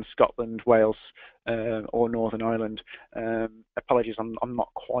England, Scotland, Wales, or Northern Ireland. Apologies, I'm not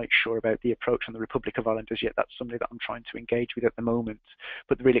quite sure about the approach on the Republic of Ireland as yet. That's something that I'm trying to engage with at the moment.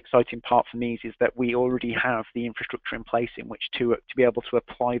 But the really exciting part for me is that we already have the infrastructure in place in which to be able to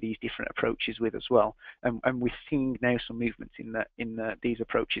apply these different approaches with as well. And we're seeing now some movements in these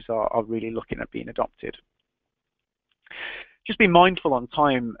approaches are really looking at being adopted. Just be mindful on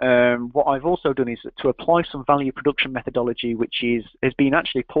time. What I've also done is to apply some value production methodology, which has been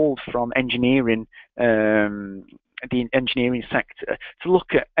actually pulled from engineering, the engineering sector, to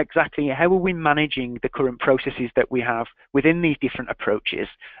look at exactly how are we managing the current processes that we have within these different approaches,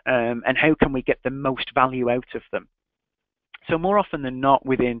 and how can we get the most value out of them. So more often than not,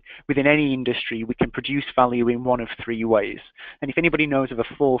 within any industry, we can produce value in one of three ways. And if anybody knows of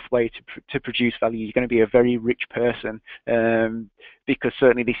a fourth way to produce value, you're going to be a very rich person, because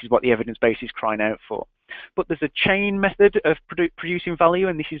certainly this is what the evidence base is crying out for. But there's a chain method of producing value,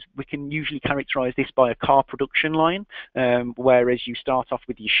 and we can usually characterize this by a car production line, whereas you start off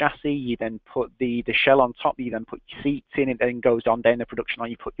with your chassis, you then put the shell on top, you then put your seats in, it then goes on down the production line,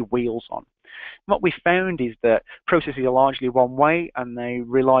 you put your wheels on. What we found is that processes are largely one way, and they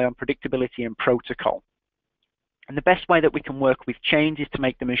rely on predictability and protocol. And the best way that we can work with chains is to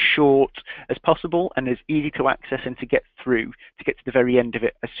make them as short as possible and as easy to access and to get through, to get to the very end of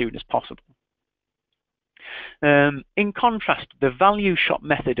it as soon as possible. In contrast, the value shop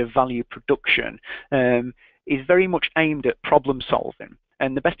method of value production is very much aimed at problem solving.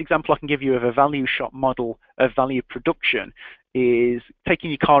 And the best example I can give you of a value shop model of value production is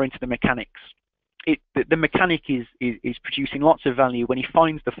taking your car into the mechanics. The mechanic is producing lots of value when he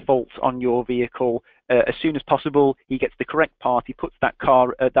finds the fault on your vehicle as soon as possible. He gets the correct part, he puts that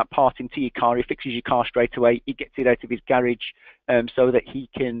part into your car, he fixes your car straight away, he gets it out of his garage so that he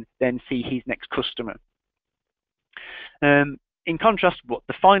can then see his next customer. In contrast,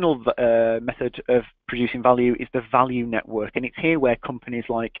 the final method of producing value is the value network, and it's here where companies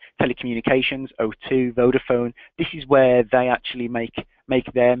like telecommunications, O2, Vodafone, this is where they actually make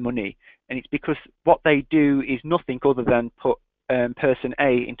their money. And it's because what they do is nothing other than put person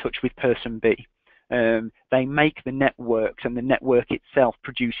A in touch with person B. They make the networks, and the network itself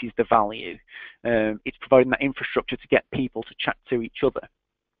produces the value. It's providing that infrastructure to get people to chat to each other.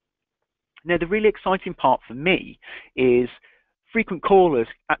 Now, the really exciting part for me is Frequent callers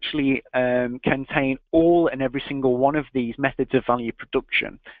actually contain all and every single one of these methods of value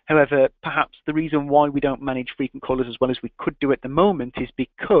production. However, perhaps the reason why we don't manage frequent callers as well as we could do at the moment is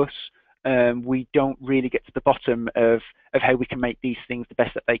because we don't really get to the bottom of how we can make these things the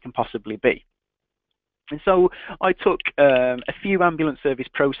best that they can possibly be. And so I took a few ambulance service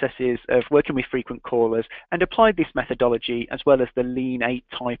processes of working with frequent callers and applied this methodology as well as the Lean 8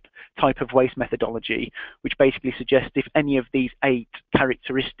 type of waste methodology, which basically suggests if any of these 8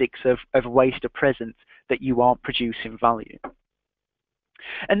 characteristics of waste are present, that you aren't producing value.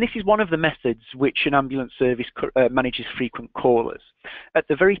 And this is one of the methods which an ambulance service manages frequent callers. At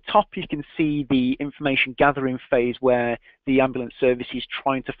the very top, you can see the information gathering phase where the ambulance service is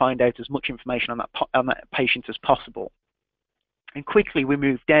trying to find out as much information on that patient as possible. And quickly, we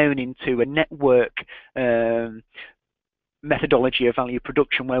move down into a network methodology of value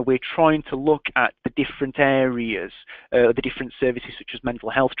production where we're trying to look at the different areas, the different services such as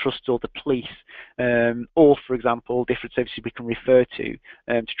mental health trusts or the police, or for example, different services we can refer to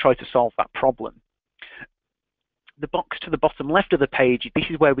try to solve that problem. The box to the bottom left of the page, this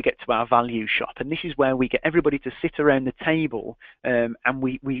is where we get to our value shop, and this is where we get everybody to sit around the table and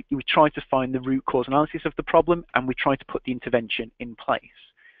we try to find the root cause analysis of the problem, and we try to put the intervention in place.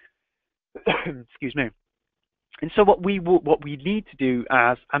 Excuse me. And so what we need to do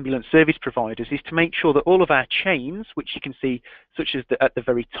as ambulance service providers is to make sure that all of our chains, which you can see such as at the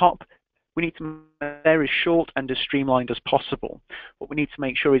very top, we need to make them as short and as streamlined as possible. What we need to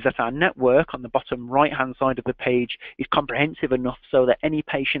make sure is that our network on the bottom right-hand side of the page is comprehensive enough so that any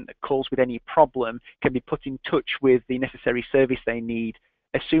patient that calls with any problem can be put in touch with the necessary service they need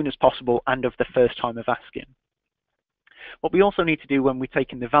as soon as possible and of the first time of asking. What we also need to do when we're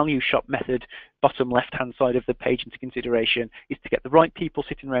taking the value shop method, bottom left-hand side of the page, into consideration is to get the right people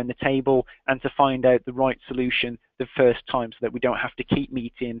sitting around the table and to find out the right solution the first time so that we don't have to keep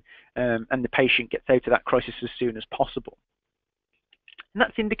meeting and the patient gets out of that crisis as soon as possible. And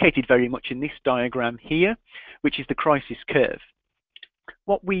that's indicated very much in this diagram here, which is the crisis curve.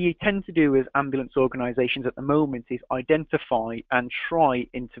 What we tend to do as ambulance organisations at the moment is identify and try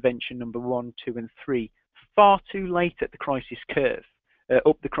intervention number 1, 2, and 3 far too late at the crisis curve,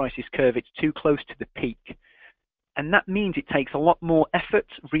 up the crisis curve. It's too close to the peak. And that means it takes a lot more effort,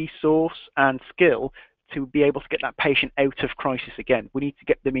 resource, and skill to be able to get that patient out of crisis again. We need to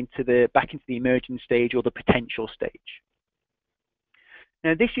get them back into the emerging stage or the potential stage.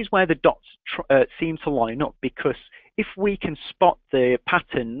 Now, this is where the dots seem to line up, because if we can spot the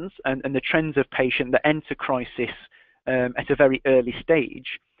patterns and the trends of patients that enter crisis at a very early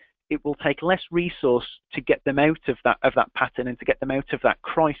stage, it will take less resource to get them out of that pattern and to get them out of that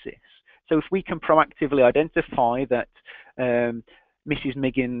crisis. So if we can proactively identify that Mrs.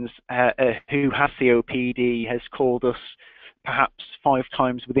 Miggins, who has COPD, has called us perhaps 5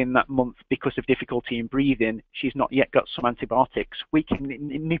 times within that month because of difficulty in breathing, she's not yet got some antibiotics, we can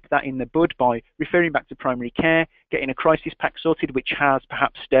nip that in the bud by referring back to primary care, getting a crisis pack sorted which has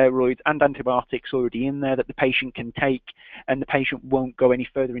perhaps steroids and antibiotics already in there that the patient can take, and the patient won't go any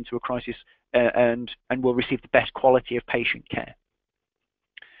further into a crisis and will receive the best quality of patient care.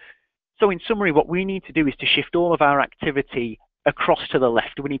 So in summary, what we need to do is to shift all of our activity across to the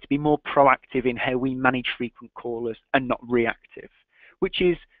left. We need to be more proactive in how we manage frequent callers and not reactive, which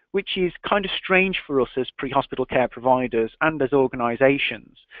is kind of strange for us as pre-hospital care providers and as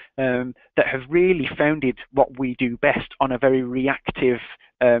organisations that have really founded what we do best on a very reactive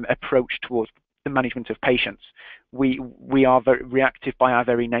approach towards the management of patients. We are very reactive by our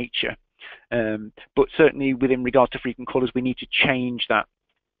very nature, but certainly within regards to frequent callers, we need to change that.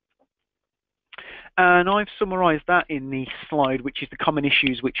 And I've summarised that in the slide, which is the common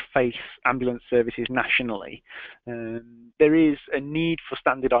issues which face ambulance services nationally. There is a need for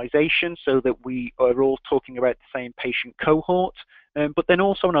standardisation so that we are all talking about the same patient cohort, but then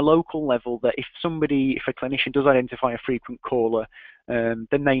also on a local level that if a clinician does identify a frequent caller,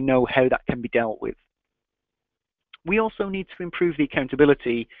 then they know how that can be dealt with. We also need to improve the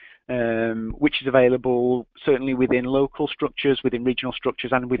accountability which is available certainly within local structures, within regional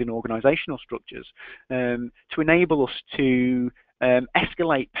structures, and within organisational structures to enable us to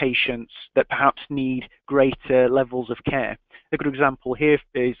escalate patients that perhaps need greater levels of care. A good example here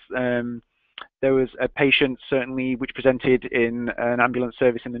is there was a patient certainly which presented in an ambulance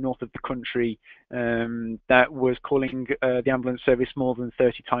service in the north of the country that was calling the ambulance service more than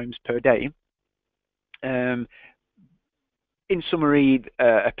 30 times per day. in summary,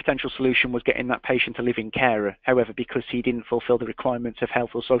 a potential solution was getting that patient a living carer. However, because he didn't fulfill the requirements of health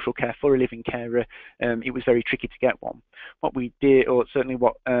or social care for a living carer, it was very tricky to get one. What we did, or certainly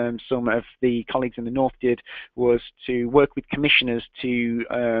what some of the colleagues in the North did, was to work with commissioners to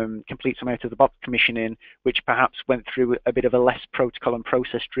complete some out-of-the-box commissioning, which perhaps went through a bit of a less protocol and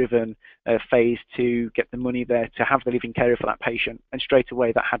process-driven phase to get the money there to have the living carer for that patient. And straight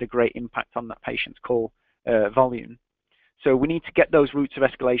away, that had a great impact on that patient's call volume. So we need to get those routes of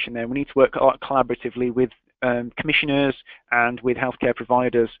escalation there. We need to work a lot collaboratively with commissioners and with healthcare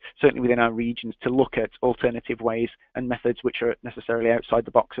providers, certainly within our regions, to look at alternative ways and methods which are necessarily outside the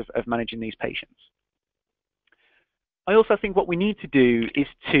box of managing these patients. I also think what we need to do is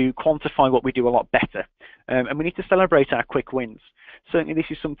to quantify what we do a lot better, and we need to celebrate our quick wins. Certainly this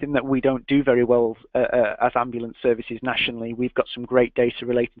is something that we don't do very well as ambulance services nationally. We've got some great data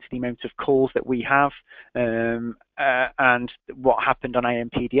relating to the amount of calls that we have and what happened on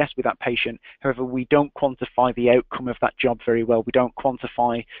AMPDS with that patient. However, we don't quantify the outcome of that job very well. We don't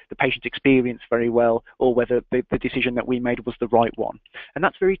quantify the patient experience very well, or whether the decision that we made was the right one. And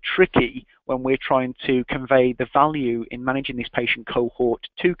that's very tricky when we're trying to convey the value in managing this patient cohort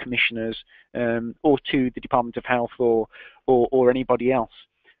to commissioners or to the Department of Health or anybody else.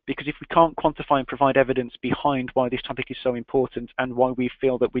 Because if we can't quantify and provide evidence behind why this topic is so important and why we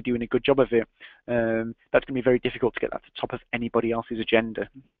feel that we're doing a good job of it, that's going to be very difficult to get that to the top of anybody else's agenda.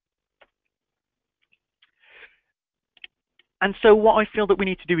 And so what I feel that we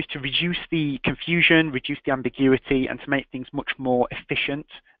need to do is to reduce the confusion, reduce the ambiguity, and to make things much more efficient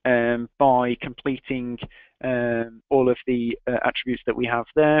by completing all of the attributes that we have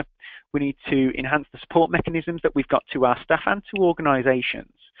there. We need to enhance the support mechanisms that we've got to our staff and to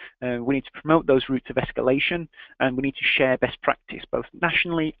organisations. We need to promote those routes of escalation, and we need to share best practice both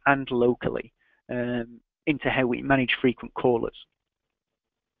nationally and locally into how we manage frequent callers.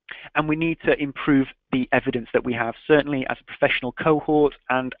 And we need to improve the evidence that we have, certainly as a professional cohort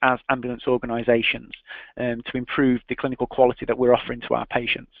and as ambulance organisations, to improve the clinical quality that we're offering to our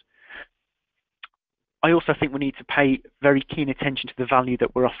patients. I also think we need to pay very keen attention to the value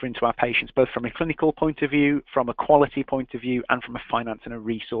that we're offering to our patients, both from a clinical point of view, from a quality point of view, and from a finance and a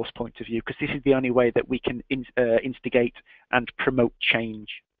resource point of view, because this is the only way that we can instigate and promote change.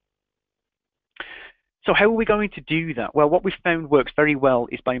 So how are we going to do that? Well, what we've found works very well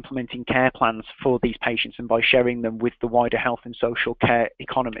is by implementing care plans for these patients and by sharing them with the wider health and social care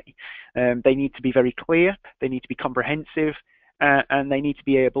economy. They need to be very clear, they need to be comprehensive, and they need to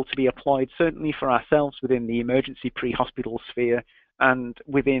be able to be applied certainly for ourselves within the emergency pre-hospital sphere and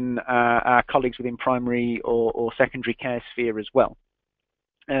within our colleagues within primary or secondary care sphere as well.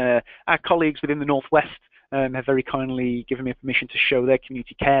 Our colleagues within the Northwest have very kindly given me permission to show their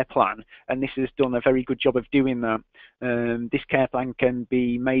community care plan, and this has done a very good job of doing that. This care plan can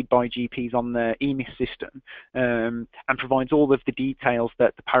be made by GPs on their EMIS system and provides all of the details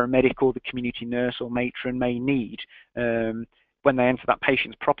that the paramedic or the community nurse or matron may need when they enter that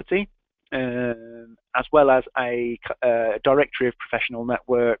patient's property, as well as a directory of professional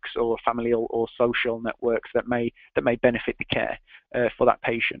networks or familial or social networks that may benefit the care for that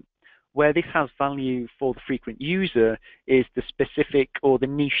patient. Where this has value for the frequent user is the specific or the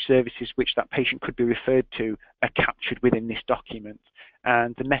niche services which that patient could be referred to are captured within this document.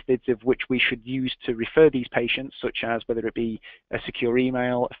 And the methods of which we should use to refer these patients, such as whether it be a secure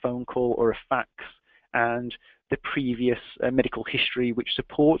email, a phone call, or a fax, and the previous medical history which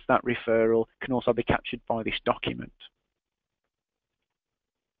supports that referral can also be captured by this document.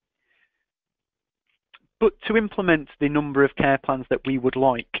 But to implement the number of care plans that we would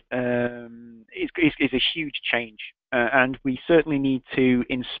like is a huge change, and we certainly need to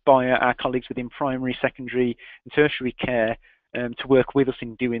inspire our colleagues within primary, secondary and tertiary care to work with us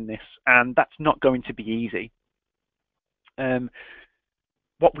in doing this, and that's not going to be easy.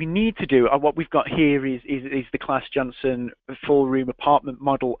 What we need to do, what we've got here is the Class Johnson 4-room apartment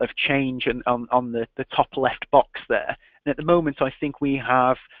model of change, and on the top left box there. And at the moment, I think we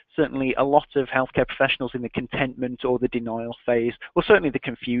have certainly a lot of healthcare professionals in the contentment or the denial phase, or certainly the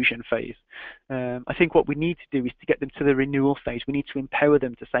confusion phase. I think what we need to do is to get them to the renewal phase. We need to empower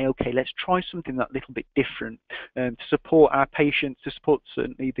them to say, okay, let's try something that little bit different to support our patients, to support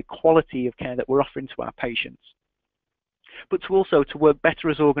certainly the quality of care that we're offering to our patients, but to also to work better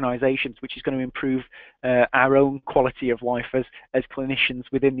as organisations, which is going to improve our own quality of life as clinicians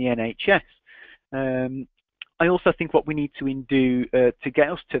within the NHS. I also think what we need to do to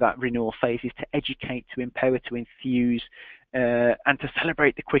get us to that renewal phase is to educate, to empower, to enthuse, and to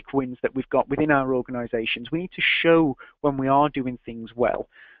celebrate the quick wins that we've got within our organisations. We need to show when we are doing things well.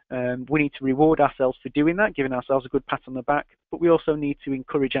 We need to reward ourselves for doing that, giving ourselves a good pat on the back, but we also need to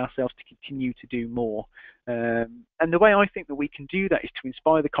encourage ourselves to continue to do more. And the way I think that we can do that is to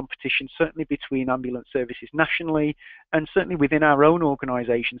inspire the competition, certainly between ambulance services nationally, and certainly within our own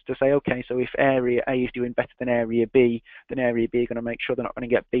organisations, to say, okay, so if Area A is doing better than Area B, then Area B are going to make sure they're not going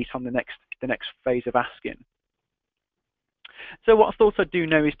to get beat on the next phase of asking. So what I thought I'd do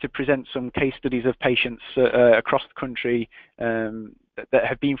now is to present some case studies of patients across the country that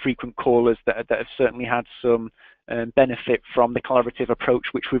have been frequent callers, that have certainly had some benefit from the collaborative approach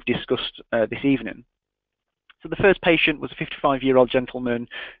which we've discussed this evening. So the first patient was a 55-year-old gentleman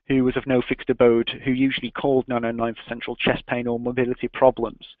who was of no fixed abode, who usually called 909 for central chest pain or mobility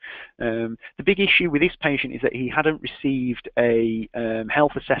problems. The big issue with this patient is that he hadn't received a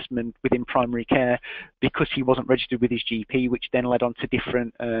health assessment within primary care because he wasn't registered with his GP, which then led on to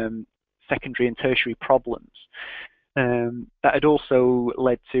different secondary and tertiary problems. That had also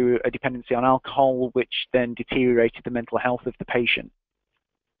led to a dependency on alcohol, which then deteriorated the mental health of the patient.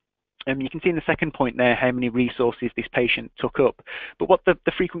 You can see in the second point there how many resources this patient took up. But what the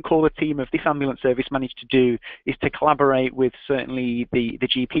frequent caller team of this ambulance service managed to do is to collaborate with certainly the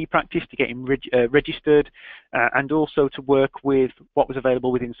GP practice to get him registered, and also to work with what was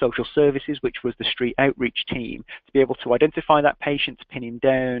available within social services, which was the street outreach team, to be able to identify that patient, to pin him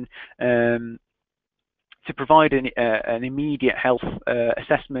down, to provide an immediate health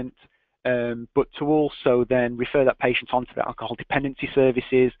assessment, but to also then refer that patient onto the alcohol dependency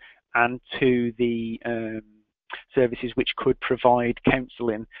services and to the services which could provide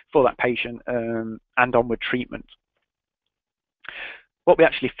counselling for that patient and onward treatment. What we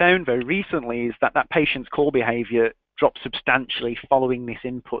actually found very recently is that patient's call behaviour dropped substantially following this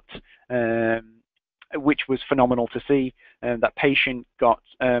input, which was phenomenal to see. That patient got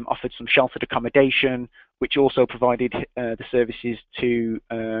offered some sheltered accommodation, which also provided the services to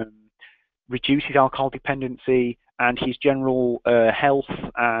reduce his alcohol dependency, and his general health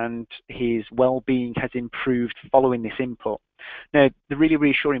and his well-being has improved following this input. Now, the really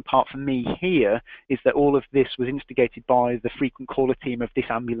reassuring part for me here is that all of this was instigated by the frequent caller team of this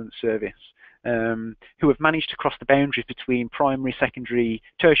ambulance service, who have managed to cross the boundaries between primary, secondary,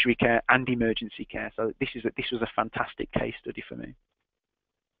 tertiary care and emergency care. So this was a fantastic case study for me.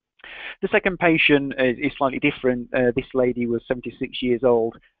 The second patient is slightly different. This lady was 76 years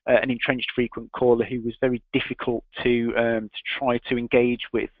old, an entrenched frequent caller who was very difficult to try to engage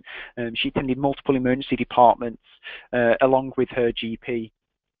with. She attended multiple emergency departments along with her GP.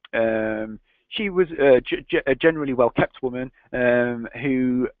 She was a generally well-kept woman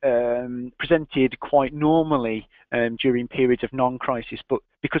who presented quite normally during periods of non-crisis, but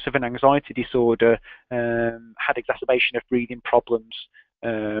because of an anxiety disorder, had exacerbation of breathing problems,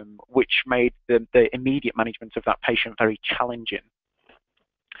 which made the immediate management of that patient very challenging.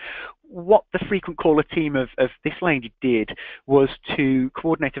 What the frequent caller team of this lady did was to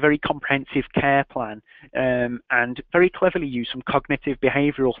coordinate a very comprehensive care plan and very cleverly use some cognitive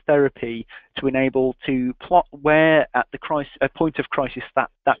behavioural therapy to enable to plot where at the point of crisis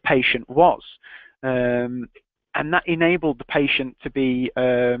that patient was. And that enabled the patient to be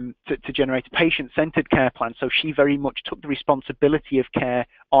to generate a patient-centered care plan. So she very much took the responsibility of care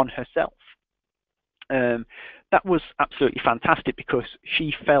on herself. That was absolutely fantastic because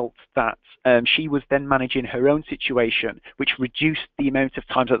she felt that she was then managing her own situation, which reduced the amount of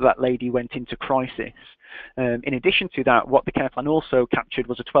times that lady went into crisis. In addition to that, what the care plan also captured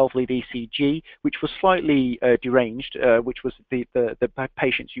was a 12-lead ECG, which was slightly deranged, which was the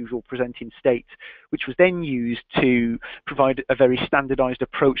patient's usual presenting state, which was then used to provide a very standardized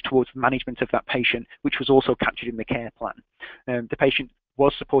approach towards management of that patient, which was also captured in the care plan. The patient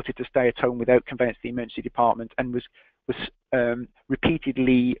was supported to stay at home without conveyance to the emergency department and was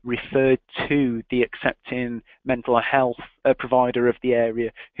repeatedly referred to the accepting mental health provider of the area,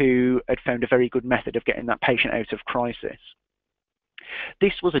 who had found a very good method of getting that patient out of crisis.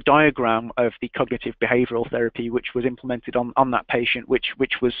 This was a diagram of the cognitive behavioural therapy which was implemented on that patient, which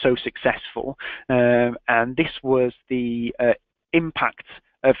was so successful, and this was the impact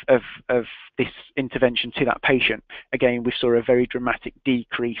of this intervention to that patient. Again, we saw a very dramatic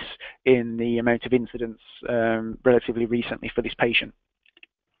decrease in the amount of incidents relatively recently for this patient.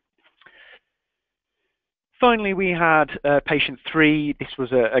 Finally, we had patient 3. This was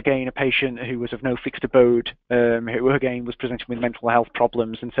again a patient who was of no fixed abode, who again was presenting with mental health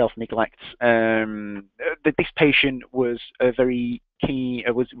problems and self-neglect. This patient was very keen,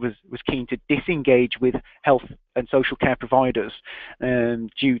 was keen to disengage with health and social care providers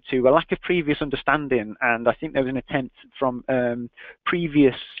due to a lack of previous understanding, and I think there was an attempt from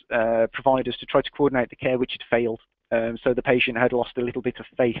previous providers to try to coordinate the care which had failed. so the patient had lost a little bit of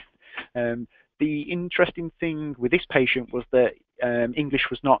faith. The interesting thing with this patient was that English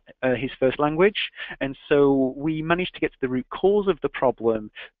was not his first language, and so we managed to get to the root cause of the problem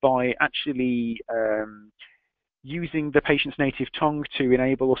by actually using the patient's native tongue to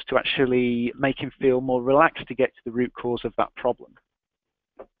enable us to actually make him feel more relaxed to get to the root cause of that problem.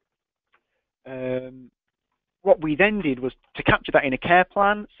 What we then did was to capture that in a care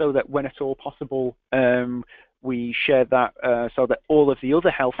plan so that when at all possible, we shared that so that all of the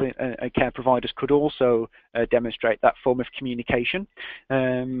other health care providers could also demonstrate that form of communication.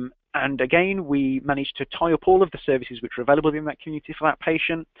 And again, we managed to tie up all of the services which were available in that community for that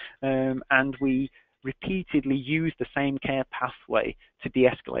patient, and we repeatedly used the same care pathway to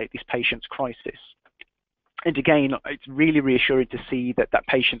de-escalate this patient's crisis. And again, it's really reassuring to see that that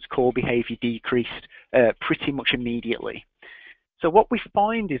patient's core behavior decreased pretty much immediately. So what we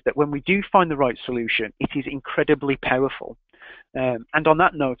find is that when we do find the right solution, it is incredibly powerful. And on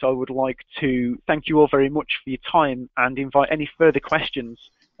that note, I would like to thank you all very much for your time and invite any further questions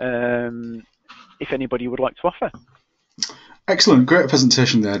if anybody would like to offer. Excellent, great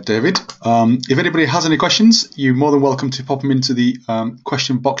presentation there, David. If anybody has any questions, you're more than welcome to pop them into the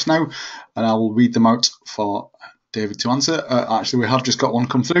question box now, and I will read them out for David to answer. Actually, we have just got one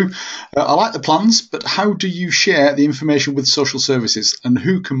come through. I like the plans, but how do you share the information with social services, and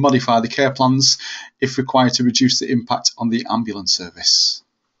who can modify the care plans if required to reduce the impact on the ambulance service?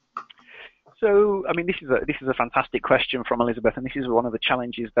 So, I mean, this is a fantastic question from Elizabeth, and this is one of the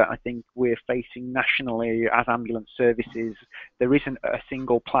challenges that I think we're facing nationally as ambulance services. There isn't a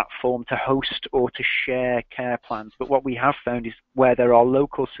single platform to host or to share care plans, but what we have found is where there are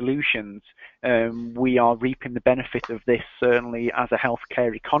local solutions, we are reaping the benefit of this, certainly as a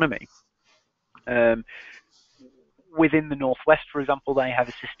healthcare economy. Within the Northwest, for example, they have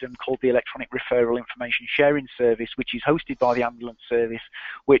a system called the Electronic Referral Information Sharing Service, which is hosted by the ambulance service,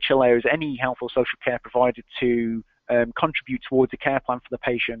 which allows any health or social care provider to contribute towards a care plan for the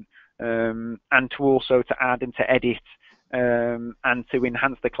patient, and to also to add and to edit and to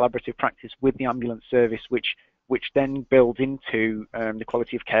enhance the collaborative practice with the ambulance service, which then builds into the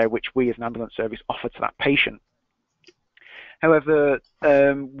quality of care which we as an ambulance service offer to that patient. However,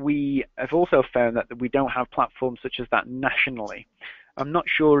 we have also found that we don't have platforms such as that nationally. I'm not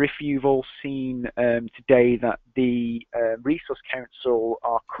sure if you've all seen today that the Resource Council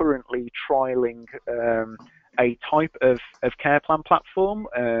are currently trialling a type of care plan platform.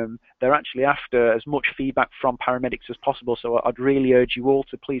 They're actually after as much feedback from paramedics as possible, so I'd really urge you all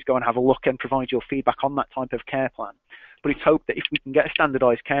to please go and have a look and provide your feedback on that type of care plan. But it's hoped that if we can get a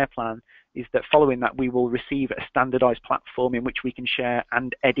standardised care plan, is that following that we will receive a standardised platform in which we can share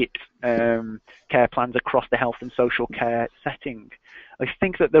and edit care plans across the health and social care setting. I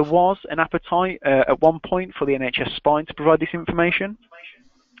think that there was an appetite at one point for the NHS Spine to provide this information.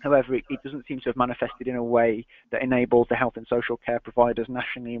 However, it doesn't seem to have manifested in a way that enables the health and social care providers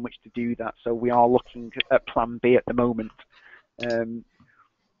nationally in which to do that. So we are looking at Plan B at the moment.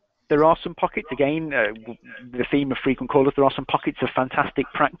 There are some pockets, again, the theme of frequent callers, there are some pockets of fantastic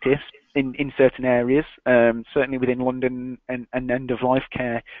practice in certain areas. Certainly within London and end-of-life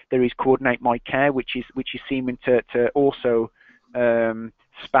care, there is Coordinate My Care, which is seeming to also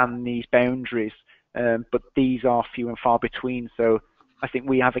span these boundaries, but these are few and far between. So I think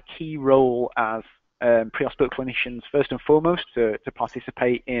we have a key role as pre-hospital clinicians, first and foremost, to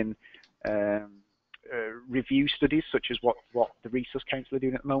participate in review studies such as what the Resource Council are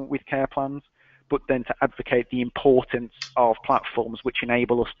doing at the moment with care plans, but then to advocate the importance of platforms which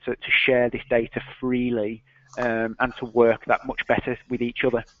enable us to share this data freely and to work that much better with each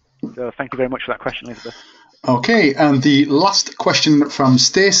other. So thank you very much for that question, Elizabeth. Okay, and the last question from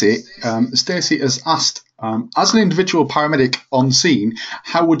Stacey. Stacey has asked, as an individual paramedic on scene,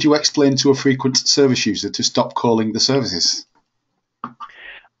 how would you explain to a frequent service user to stop calling the services?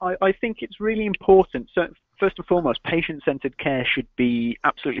 I think it's really important. So first and foremost, patient-centered care should be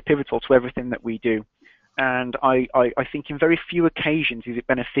absolutely pivotal to everything that we do. And I think in very few occasions is it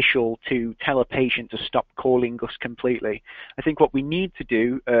beneficial to tell a patient to stop calling us completely. I think what we need to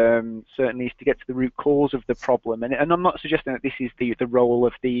do certainly is to get to the root cause of the problem. And I'm not suggesting that this is the role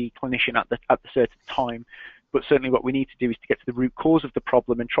of the clinician at the certain time, but certainly what we need to do is to get to the root cause of the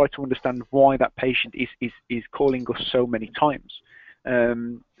problem and try to understand why that patient is calling us so many times.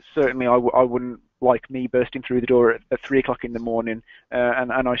 Certainly I wouldn't like me bursting through the door at 3 o'clock in the morning,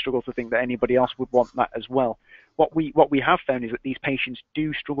 and I struggle to think that anybody else would want that as well. What we have found is that these patients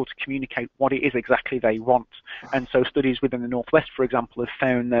do struggle to communicate what it is exactly they want, and so studies within the Northwest, for example, have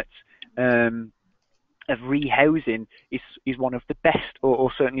found that of rehousing is one of the best,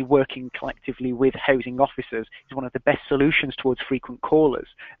 or certainly working collectively with housing officers is one of the best solutions towards frequent callers,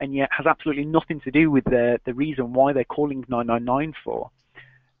 and yet has absolutely nothing to do with the reason why they're calling 999 for.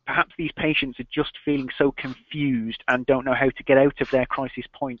 Perhaps these patients are just feeling so confused and don't know how to get out of their crisis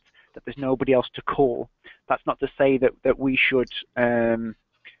point that there's nobody else to call. That's not to say that we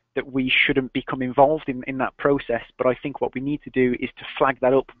shouldn't become involved in that process, but I think what we need to do is to flag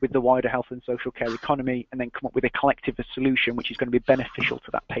that up with the wider health and social care economy and then come up with a collective solution which is going to be beneficial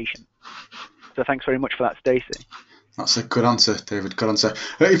to that patient. So thanks very much for that, Stacey. That's a good answer, David. Good answer.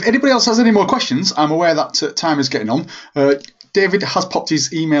 If anybody else has any more questions, I'm aware that time is getting on. David has popped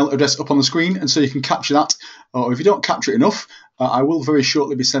his email address up on the screen, and so you can capture that. Or if you don't capture it enough, I will very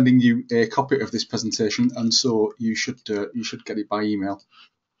shortly be sending you a copy of this presentation, and so you should get it by email.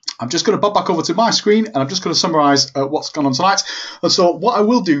 I'm just going to bob back over to my screen, and I'm just going to summarise what's gone on tonight. And so what I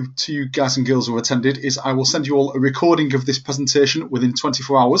will do to you guys and girls who attended is I will send you all a recording of this presentation within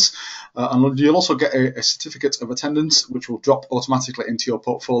 24 hours. And you'll also get a certificate of attendance, which will drop automatically into your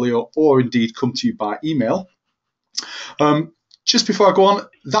portfolio or indeed come to you by email. Just before I go on,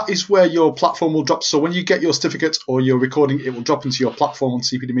 that is where your platform will drop. So when you get your certificate or your recording, it will drop into your platform on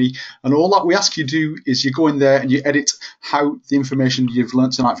CPDME. And all that we ask you to do is you go in there and you edit how the information you've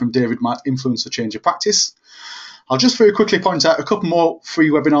learned tonight from David might influence a change of practice. I'll just very quickly point out a couple more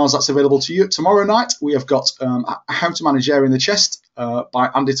free webinars that's available to you. Tomorrow night, we have got How to Manage Air in the Chest by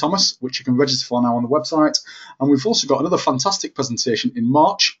Andy Thomas, which you can register for now on the website. And we've also got another fantastic presentation in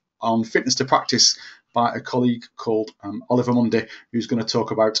March on fitness to practice by a colleague called Oliver Mundy, who's going to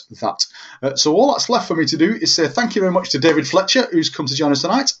talk about that. So all that's left for me to do is say thank you very much to David Fletcher, who's come to join us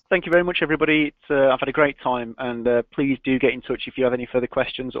tonight. Thank you very much, everybody. I've had a great time, and please do get in touch if you have any further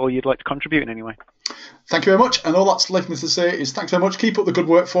questions or you'd like to contribute in any way. Thank you very much, and all that's left me to say is thanks very much. Keep up the good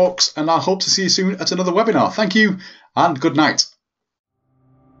work, folks, and I hope to see you soon at another webinar. Thank you, and good night.